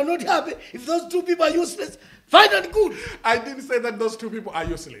 if you are not happy, if those 2 people are useless, fine and good. I didn't say that those 2 people are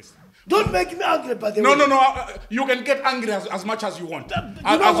useless. Don't make me angry, by the way. No. You can get angry as much as you want.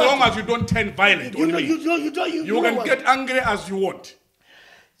 As long as you don't turn violent on me. You can get angry as you want.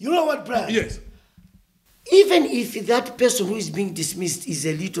 You know what, Brian? Yes. Even if that person who is being dismissed is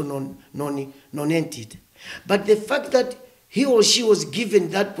a little non-entity, but the fact that he or she was given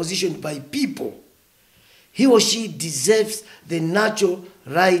that position by people, he or she deserves the natural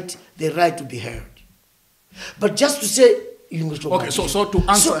right, the right to be heard. But just to say, okay, so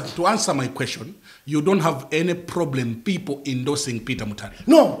to answer my question, you don't have any problem people endorsing Peter Mutharika?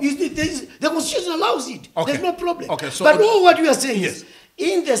 No, the Constitution allows it. Okay. There's no problem. Okay, so but all what we are saying is,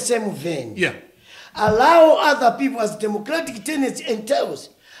 in the same vein, allow other people, as democratic tenets entails,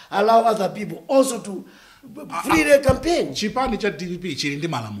 allow other people also to freely campaign. Chipani cha DPP chili ndi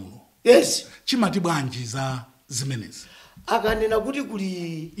malamulo. Yes. Chimati bwanji za zimenezi. Akanena kuti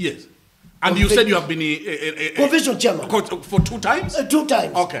kuli. Yes. And you said you have been a convention chairman for 2 times? 2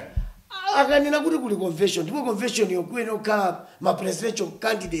 times. Okay. Akanena kuti kuli convention. Ndipo convention yokwena okhala ma presidential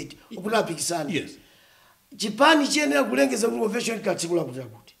candidate okulapikisana. Yes. Chipani chiyenera kulengeza kuti convention ikatsikula kuti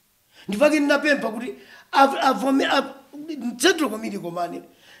akuti. Ndifake ndinapempha kuti Central Committee Komani,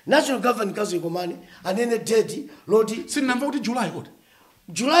 National Governing Council Komani, anene date loti. Sinamva kuti July kuti.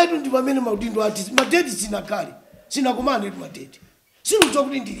 July ndi pamene maudindo ati ma date sinakali. Sinakomana ndi ma date. Sinukuti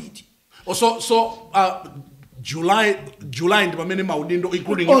kuti ndiliti. July ndi pamene maudindo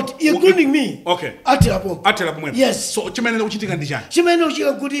including me. Okay. Atela pomwe. Yes. So chimene uchitika ndi chani? Chimene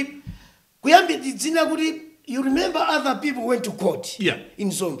uchika kuti kuyambi dzina kuti you remember other people went to court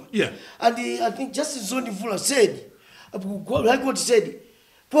in Zomba. Yeah. And I think Justice Zondivula said like what he said,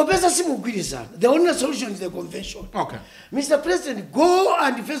 Professor Simugwirizana, the only solution is the convention. Okay. Mr. President, go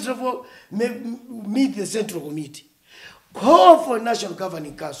and first of all meet the Central Committee. Call for a National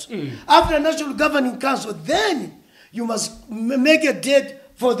Governing Council. After National Governing Council, then you must make a date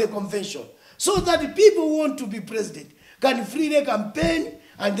for the convention. So that the people who want to be president can freely campaign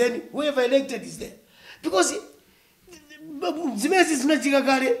and then whoever elected is there. Because zimezi zinachika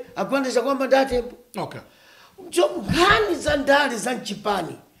kale akuandesha kwamba ndatempo. Okay. Ngani za ndale za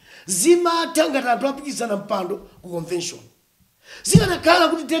nchipani zimatanga tantu apikisana mpando ku convention. Zikanakhala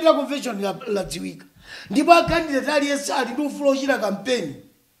kuti date la convention ladziwika. Ndipo candidate aliyese ali ndi ufulu ochita campaign.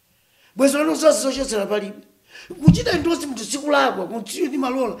 Bwezo lanosaso sochesera palibe. Kuchita endorsement siku lakwa kuti ndi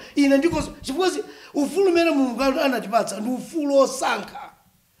malola. Ine ndiko chifukwa ufulu mene Mulungu anatipatsa ndi ufulu osankha.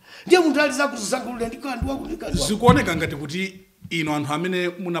 Ndiye munthu ali zakusankha ndiko andiwa kuti zikuoneka ngati kuti ino anthu amene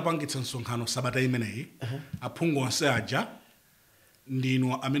munapangitsa msonkhano sabata imeneyi aphungu onse aja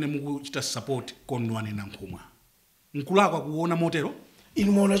ndino amene mukuchita support Kondwani Nankhumwa. Nkulakwa kuona motero?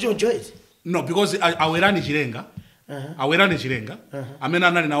 Inu muona choncho eti? No, because awerani chilenga. Awerani chilenga amene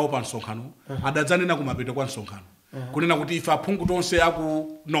anali nawo pa msonkhano adadzanena kumapeto kwa msonkhano. Kunena kuti ife aphungu tonse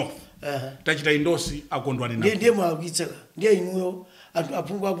aku north tachita indosi akondwani nawo. Ndiye mwabitsaka. Ndiye inuyo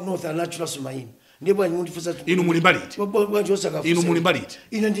aphungu aku north anachula sumaini. Ndiye bwanyi mundifusa inu muli mbaliti. Bwanyi osaka. Inu muli mbaliti.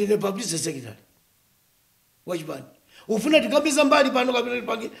 Ine ndine publicity secretary. Wachipani. Ufuna tikapeza mbali pano kapita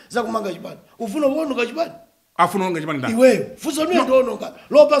pangi za kumanga chipani. Ufuna uononga chipani. Afuna uononga chipani ndani. Iwe, fuso niwe ndiononga.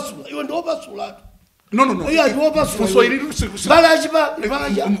 Lopasula. Iwe ndopasula. No. Iya ndopasula. Fuso ili bala chipani, bala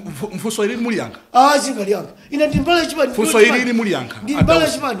chipani. Fuso ili muli yanka. Singali yanka. Ine ndimbala chipani. Fuso ili muli yanka. Ndimbala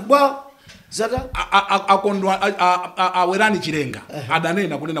chipani. Bwa zata akondwa awerani chilenga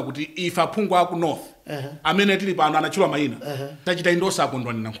adanena kunena kuti ife aphungu aku north amene tili pano anachula mayina tachita indosa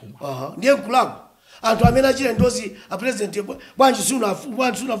Kondwani Nankhumwa. Ndiye kulako anthu amene achita ndosi a president bwanji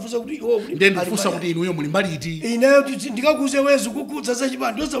sunafuza kuti iwo ndiye ndifusa kuti inuyo muli mbaliti. Ineyo ndikakuze wezu kukudza za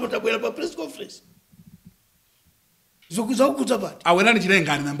chipani ndosapatabwera pa press conference zokuza kukudza pati awerani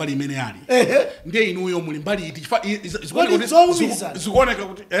chilenga ali mbali imene ali ndiye inuyo muli mbaliti zikuoneka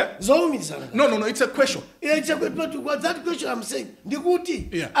kuti zowumizana. No, it's a question. It's a question, but that question I'm saying ndikuti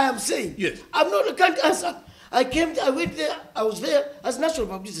I am saying yes. I can't answer. I went there, I was there as National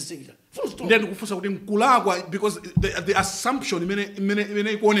Publicity Secretary. Full stop. Then kufusa kuti mkulakwa because the assumption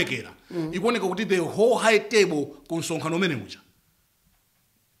imene ikuonekera ikuoneka kuti the whole high table kunsonkhano mene mucha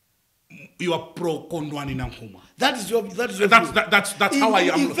you are pro Kondwani Nankhumwa. That's how I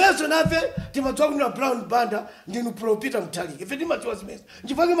am. In first and after, talking about Brown Banda, then pro Peter Mutharika. If it was mess,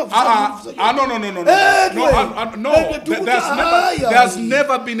 no. There's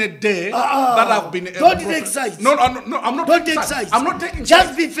never been a day that I've been. Don't take sides. No, I'm not. Don't take sides. I'm not taking.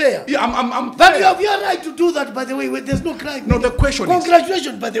 Just be fair. Yeah, I'm. But you have your right to do that. By the way, there's no crime. No, the question is.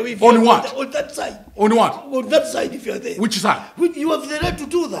 Congratulations, by the way. On what? On that side. On what? On that side, if you're there. Which side? You have the right to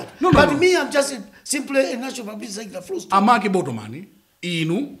do that. No. But me, I'm just simply a National Publicity Secretary. Amaki Botomani,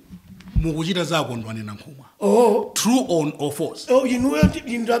 inu mukuchita za Kondwani Nankhumwa. True or false?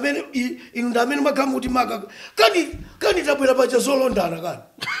 Indamene makamuti maka. Kani tabwera pacha zolondana kani.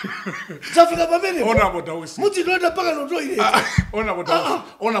 Zafika pamene. Honourable Dausi. Muti londa paka no toilet.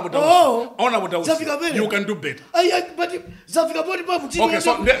 Honourable Dausi. Zafika pamene. You can do better. But zafika poti pa muti. Okay,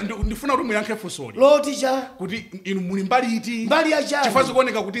 so ndifuna kuti muyankhe fusoli. Lord teacher. Kuti inu muli mbaliti. Mbali ya chani. Chifazi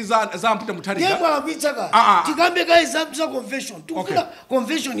kuoneka kuti za Peter Mutharika. Ndiye kwa kuitsaka. Tikambe kai za convention. Tukufuna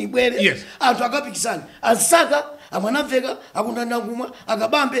convention ibwere. Yes. Anthu akapikisana. Asaka, amwanaveka, Kondwani Nankhumwa,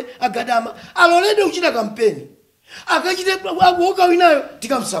 akabambe, akadama. Alolede uchita kampeni. Akachite akuoka winayo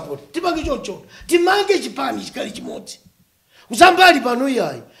tikamsupport. Tipange choncho. Timange chipani chikali chimodzi. Usambali pano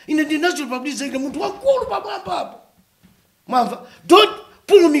iyayi. Ine ndi National Publicity Secretary munthu wankulu pamwamba apo. Mwamva, don't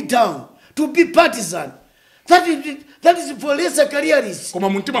pull me down to be partisan. That is for lesser careerists. Koma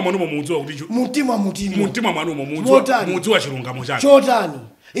muntima mwanumo mudziwa kuti muntima mwanumo mudziwa chilungamo chake. Chotani.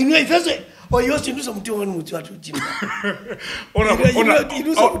 Inu ifese oyose nduso muntima mwanu mudziwa tuchimba.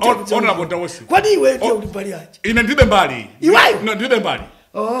 Honourable Dausi. Kwani iwe ndio ulimbali aje? Ine ndibe mbali. Iwayo? No, ndibe mbali.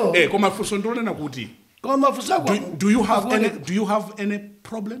 Koma fuso ndolena kuti. Koma fuso kwa. Do you have any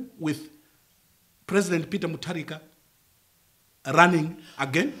problem with President Peter Mutharika running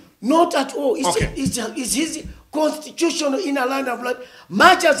again? Not at all. It's his constitutional inner line of life.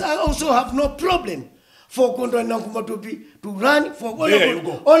 Much as I also have no problem for Kondwani Nankhumwa to run, for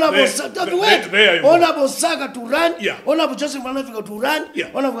Honourable Saka to run, Honourable Joseph Mwanafika to run,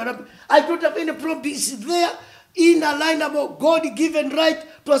 I don't have any problem. It's there in a line about God-given right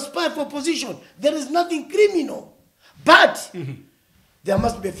to aspire for position. There is nothing criminal. But there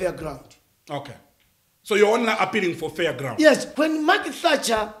must be fair ground. Okay. So you're only appealing for fair ground? Yes, when Margaret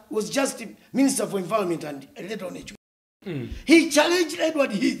Thatcher was just Minister for Environment and later on Education, he challenged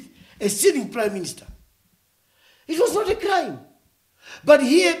Edward Heath, a sitting Prime Minister. It was not a crime. But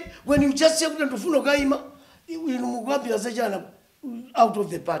here, when you just say out of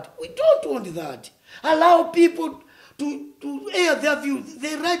the party, we don't want that. Allow people to air their views,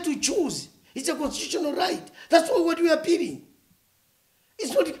 their right to choose. It's a constitutional right. That's what we are appealing.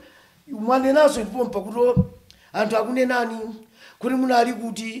 It's not maneno impompa kuto antu akune nani kuri munali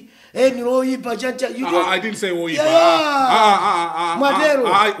kuti niloipa chacha. I didn't say oipa.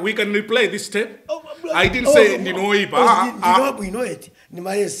 We can replay this tape. I didn't say niloipa. Ndinobu inoeti ni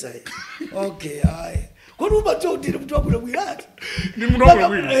maesa. Okay, aye. Kuri uba toti kutobula bwirati. Ni mnobula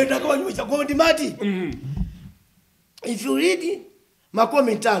bwirati. Ndakawanyucha kwa ndimati. If you read my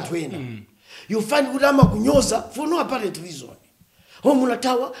comment antu ena, you find kuti kunyoza for no apparent reason.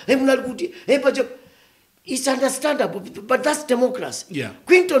 It's understandable, but that's democracy. Yeah.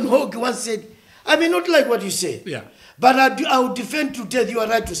 Quinton Hogg once said, I may not like what you say, yeah, but I would defend to tell you a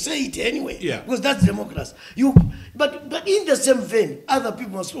right to say it anyway, yeah, because that's democracy. But in the same vein, other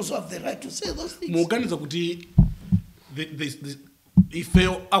people must also have the right to say those things.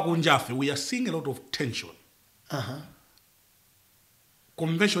 We are seeing a lot of tension.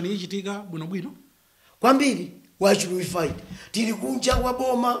 Convention ichitika bwino. Kwambiri. Why should we fight? Tili kunja kwa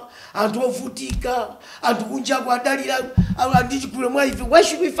boma, antu ofutika, antu kunja kwa dalila, andichi kule mwaifi. Why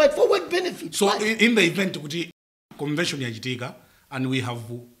should we fight? For what benefit? So in the event kuti convention yajitika and we have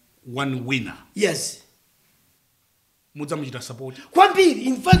one winner. Yes. Mudza muchita support. Kwambiri,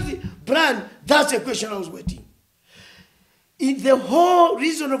 in fact, Brian, that's a question I was waiting. The whole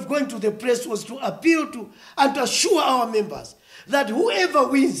reason of going to the press was to appeal to and to assure our members that whoever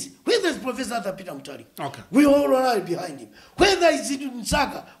wins, whether it's Professor Peter Mutharika, okay, we all rally behind him. Whether it's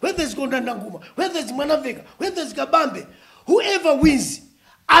Nsaka, whether it's Gondanda Nguma, whether it's Manaveka, whether it's Kabambe, whoever wins,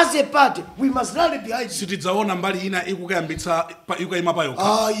 as a party, we must rally behind him. Sitidzaona mbali ina ikukayambitsa ikukaima payo.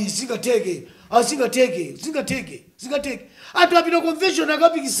 Singateke. Atu apita convention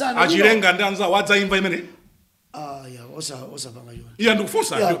akapikisana. Achilenga ndanza wadzaimva imene. Osa banga yona. Yeah,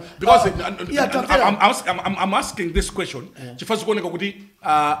 ndukufunsa because I'm asking this question. Chifazi kuoneka kuti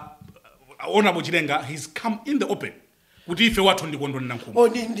Honourable Chilenga, he's come in the open. Kuti ife watu ndikondoni na nkumu.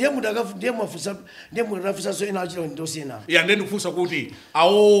 Ndiye mudafusa so ina achilo ndosina. Yeah, then ndukufunsa kuti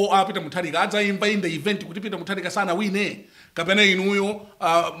Peter Mutharika adzaimva in the event kuti Peter Mutharika sana wine kapena inuyo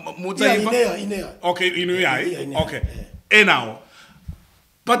mudzaimva. Inea. Okay, inuyo. Okay. Now,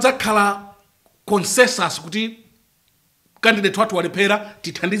 padzakhala consensus kuti candidate watu walipera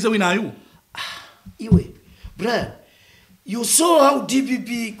tithandize winayu. Iwe, Brian, you saw how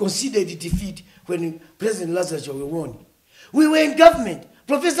DPP considered defeat when President Lazarus won. We were in government.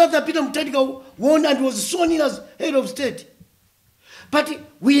 Professor Peter Mutharika won and was sworn in as head of state. But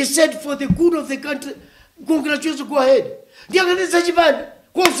we said for the good of the country, congratulations, go ahead.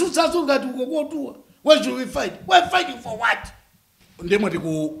 Why should we fight? We're fighting for what? Ndemati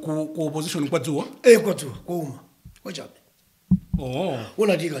ku opposition kwa kuuma. Watch out. Oh.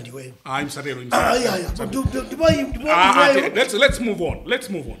 Unatika ndiwe. I'm sorry. Let's move on. Let's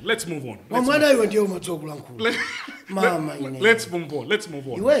move on. Let's move on. Mwana iwe ndio matsogula nkulu. Mama ine. Let's move on. Let's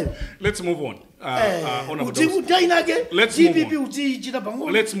move on. Iwe. Let's move on.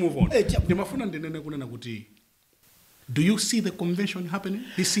 Let's move on. Ndimafuna ndinene kunena kuti, do you see the convention happening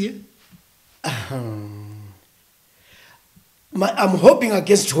this year? I'm hoping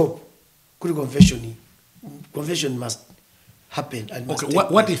against hope. Could convention must happen. And must okay,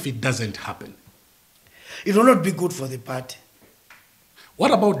 what if it doesn't happen? It will not be good for the party.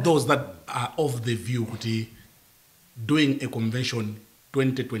 What about those that are of the view that doing a convention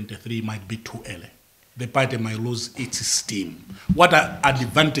 2023 might be too early? The party might lose its steam. What are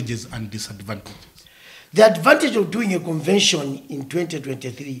advantages and disadvantages? The advantage of doing a convention in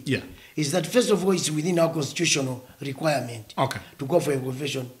 2023 is that, first of all, it's within our constitutional requirement to go for a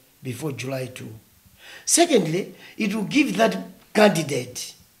convention before July 2. Secondly, it will give that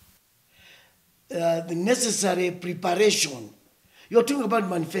candidate the necessary preparation. You're talking about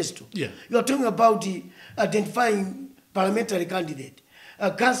manifesto. You're talking about identifying parliamentary candidate,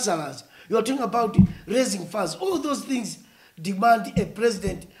 councillors. You're talking about raising funds. All those things demand a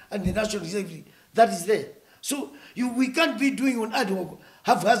president and the national executive that is there. So we can't be doing on ad hoc,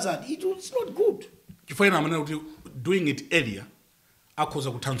 haphazard. It's not good. Doing it earlier,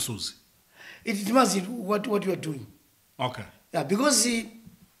 it demands what you are doing. Okay. Yeah, because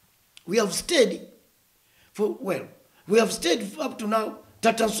we have stayed up to now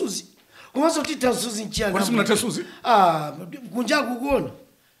tatansuzi. Kumaso titansuzi nchia. What's mnatansuzi? Kunja kukuona.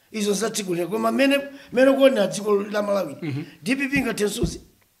 izo za dziko lino koma mene kuona dziko la Malawi DPP ngatensuzi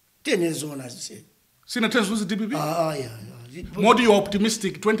tenezona zise sina tensuzi DPP yeah. More you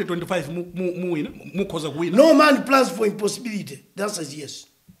optimistic 2025 mukhoza kuwina. No man plans for impossibility. The answer is yes.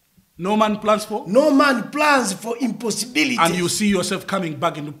 No man plans for? No man plans for impossibility. And you see yourself coming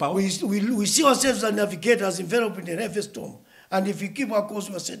back into power? We see ourselves as navigators enveloped in a heavy storm. And if we keep our course,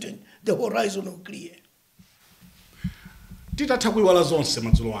 we are certain the horizon will clear. Titatha kuiwala zonse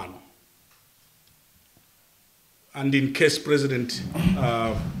madzulo ano. And in case President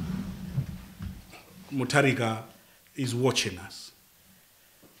Mutharika is watching us,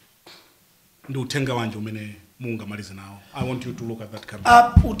 ndi utenga wanje umene mungamalize nawo. I want you to look at that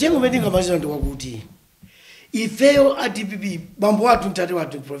camera. Utenga umene ngamaliza ndi wakuti ifeyo at DPP bambo watu mtate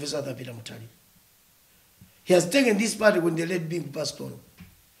watu Professor Peter Mutharika. He has taken this party when the late being passed on.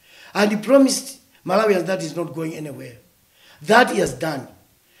 And he promised Malawians that is not going anywhere. That he has done.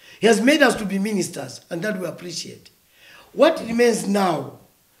 He has made us to be ministers, and that we appreciate. What remains now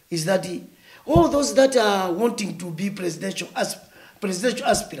is that all those that are wanting to be presidential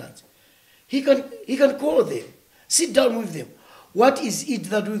aspirants, he can call them, sit down with them. What is it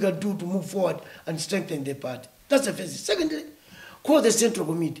that we can do to move forward and strengthen the party? That's the first. Secondly, call the Central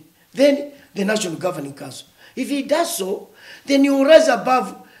Committee, then the National Governing Council. If he does so, then he will rise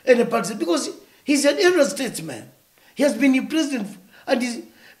above any party because he's an elder statesman. He has been the president, and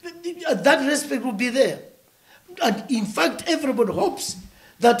that respect will be there. And in fact, everybody hopes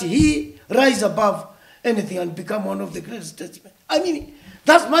that he rise above anything and become one of the greatest statesmen. I mean,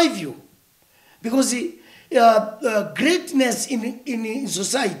 that's my view. Because greatness in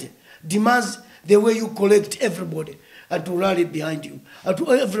society demands the way you collect everybody and to rally behind you, and to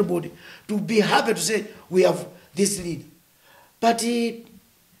everybody to be happy to say, we have this lead. But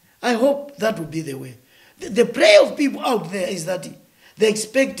I hope that will be the way. The prayer of people out there is that they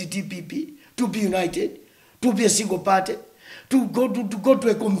expect the DPP to be united, to be a single party, to go to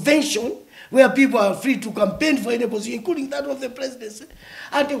a convention where people are free to campaign for any position, including that of the presidency.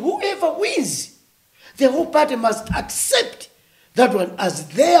 And whoever wins, the whole party must accept that one as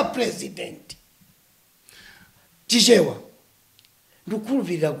their president. Chichewa,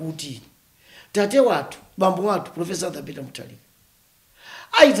 ndukuluvira kuti tate watu, bambo watu, Professor Peter Mutharika,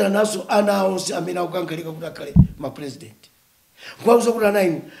 aita naso anaonse amena kukangalika kuti akhale ma-president. Kwauza kuti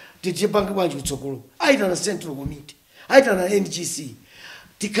anainu, titipange bwanji kutsogolo. Aita na Central Committee, aita na NGC.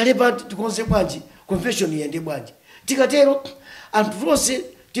 Tikalepa tikonse bwanji, convention yende bwanji. Tikatero, anthu onse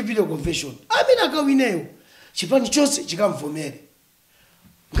tipite convention. Amene akawineyo, chipani chose chikamvomere.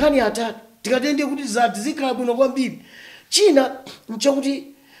 Nkhani atatu, tikatende kuti zati zikhala bwino kwambiri. China, nchakuti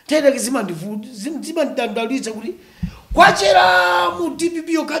tena zimandandalitsa kuti kwachera mu DPP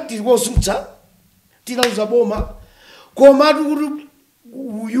yokati wosutsa tilauza boma koma kuti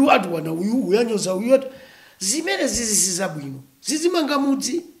uyu atwana uyu uyanyoza uyu zimene zizisizabwino zizimanga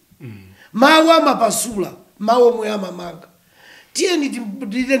mudzi mawu amapasula mawu omwe amamanga tiyeni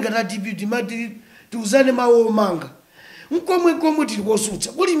titenga na DPP timati tiuzane mawu omanga nkomwe tili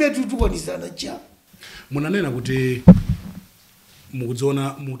wosutsa kulime tutukwanizana cha munanena kuti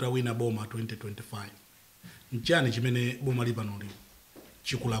mukudziona mutawina boma 2025 nchani chimene boma lipanoli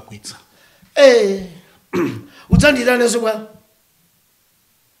chikulakwitsa udzandilaneso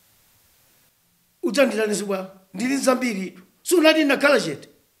bwa ndili zambiri sunati ndakhala chete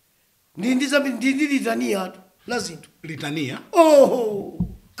ndili zambiri ndili litaniya atu la zinthu litaniya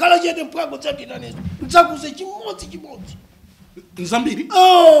khala chete mpwango udzandilaneso ndidzakuze chimodzi nzambiri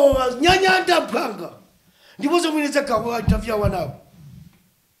nyanyanta mpwanga ndiponso mwine dzakhawa interview wanawo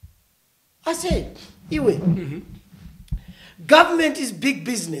I say, Iwe, government is big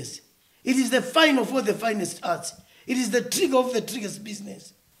business. It is the fine of all the finest arts. It is the trigger of the triggest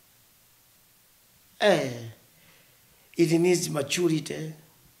business. It needs maturity,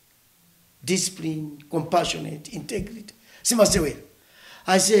 discipline, compassionate, integrity. Simasewe.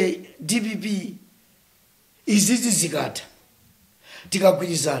 I say, DPP is this zikata.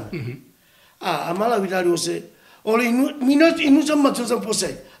 Tikagwirizana. Amalawi tali ose Oli inuza matsoza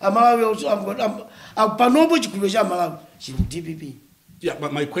posai. Amalawi panobo chikulu cha Malawi chili DPP. Yeah,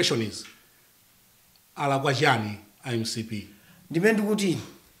 but my question is alakwajani IMCP. Ndimendi kuti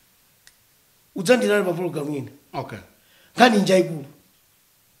udzandilale pa program ina. Okay. Kani njaikulu.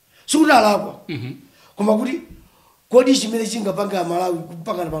 Sura alakwa. Koma kuti kodi chimene chingapanga Malawi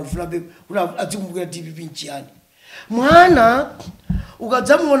kupanga na bantu fulabe kuti adzikumbukira DPP nchiyani. Mwana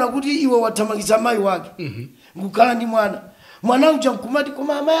ukadzamuona kuti iwe wathamangisa mai wake. Ngukhala ndi mwana uja nkumati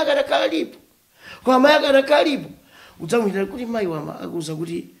koma amayi akadakalipo. Koma amayi akadakalipo. Udzamwitira kuti mai wama akuza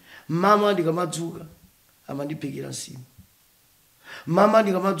kuti mama ndikamadzuka amandipikira nsimu. mama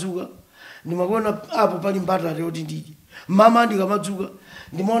ndikamadzuka ndimakuona apo pali mbatata yoti ndidye mama ndikamadzuka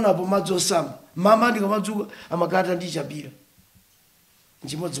ndimaona apo madzi osamba mama ndikamadzuka amakata ndi chabira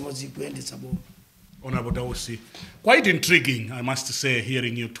njimodzimodzi kuyendetsa boma. Honourable Dausi, quite intriguing, I must say,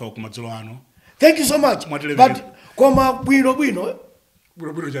 hearing you talk madzulo ano. Thank you so much. But koma bwino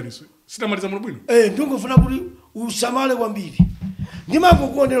bwino janisu. Sitamaliza bwino. Ndingofuna kuti usamale kwambiri.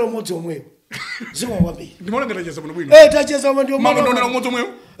 Ndimakukuonera umodzi omwewo. Ziko kwambiri. Ndimaona ngatacheza bwino. Tacheza ndio mama ndonera umodzi omwewo.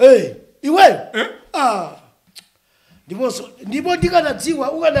 Iweyo? Ndipo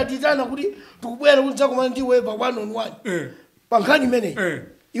ndikanadziwa ukanatitana kuti tikubwera kuti zakoma ndiwe pa 1 on 1. Pankhani imeneyi.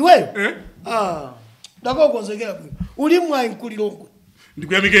 Iweyo? Ndakonzekera bwino. Uli mwayi nkulilongwe.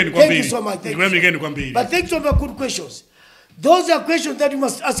 Ndikuyamikeni kwambiri. Thank you so much. Ndikuyamikeni kwambiri. But thank you for good questions. Those are questions that you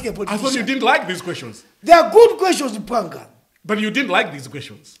must ask a politician. I thought you didn't like these questions. They are good questions, Panga. But you didn't like these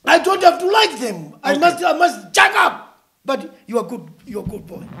questions. I don't have to like them. Okay. I must jack up. But you are good. You are a good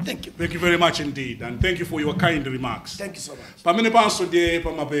boy. Thank you. Thank you very much indeed, and thank you for your kind remarks. Thank you so much. Pamene panso ndiye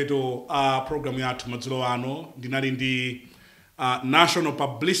pamapeto program yathu madzulo ano ndinali ndi National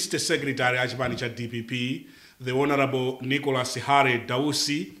Publicity Secretary achipani cha DPP, the Honourable Nicholas Hare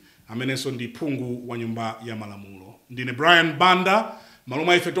Dausi, amenenso ndi phungu wa nyumba ya malamulo. Ndine Brian Banda,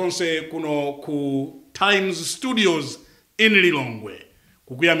 maloma ife tonse kuno ku Times Studios in Lilongwe.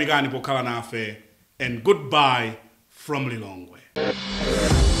 Kukuyamikani pokhala nafe, and goodbye from Lilongwe.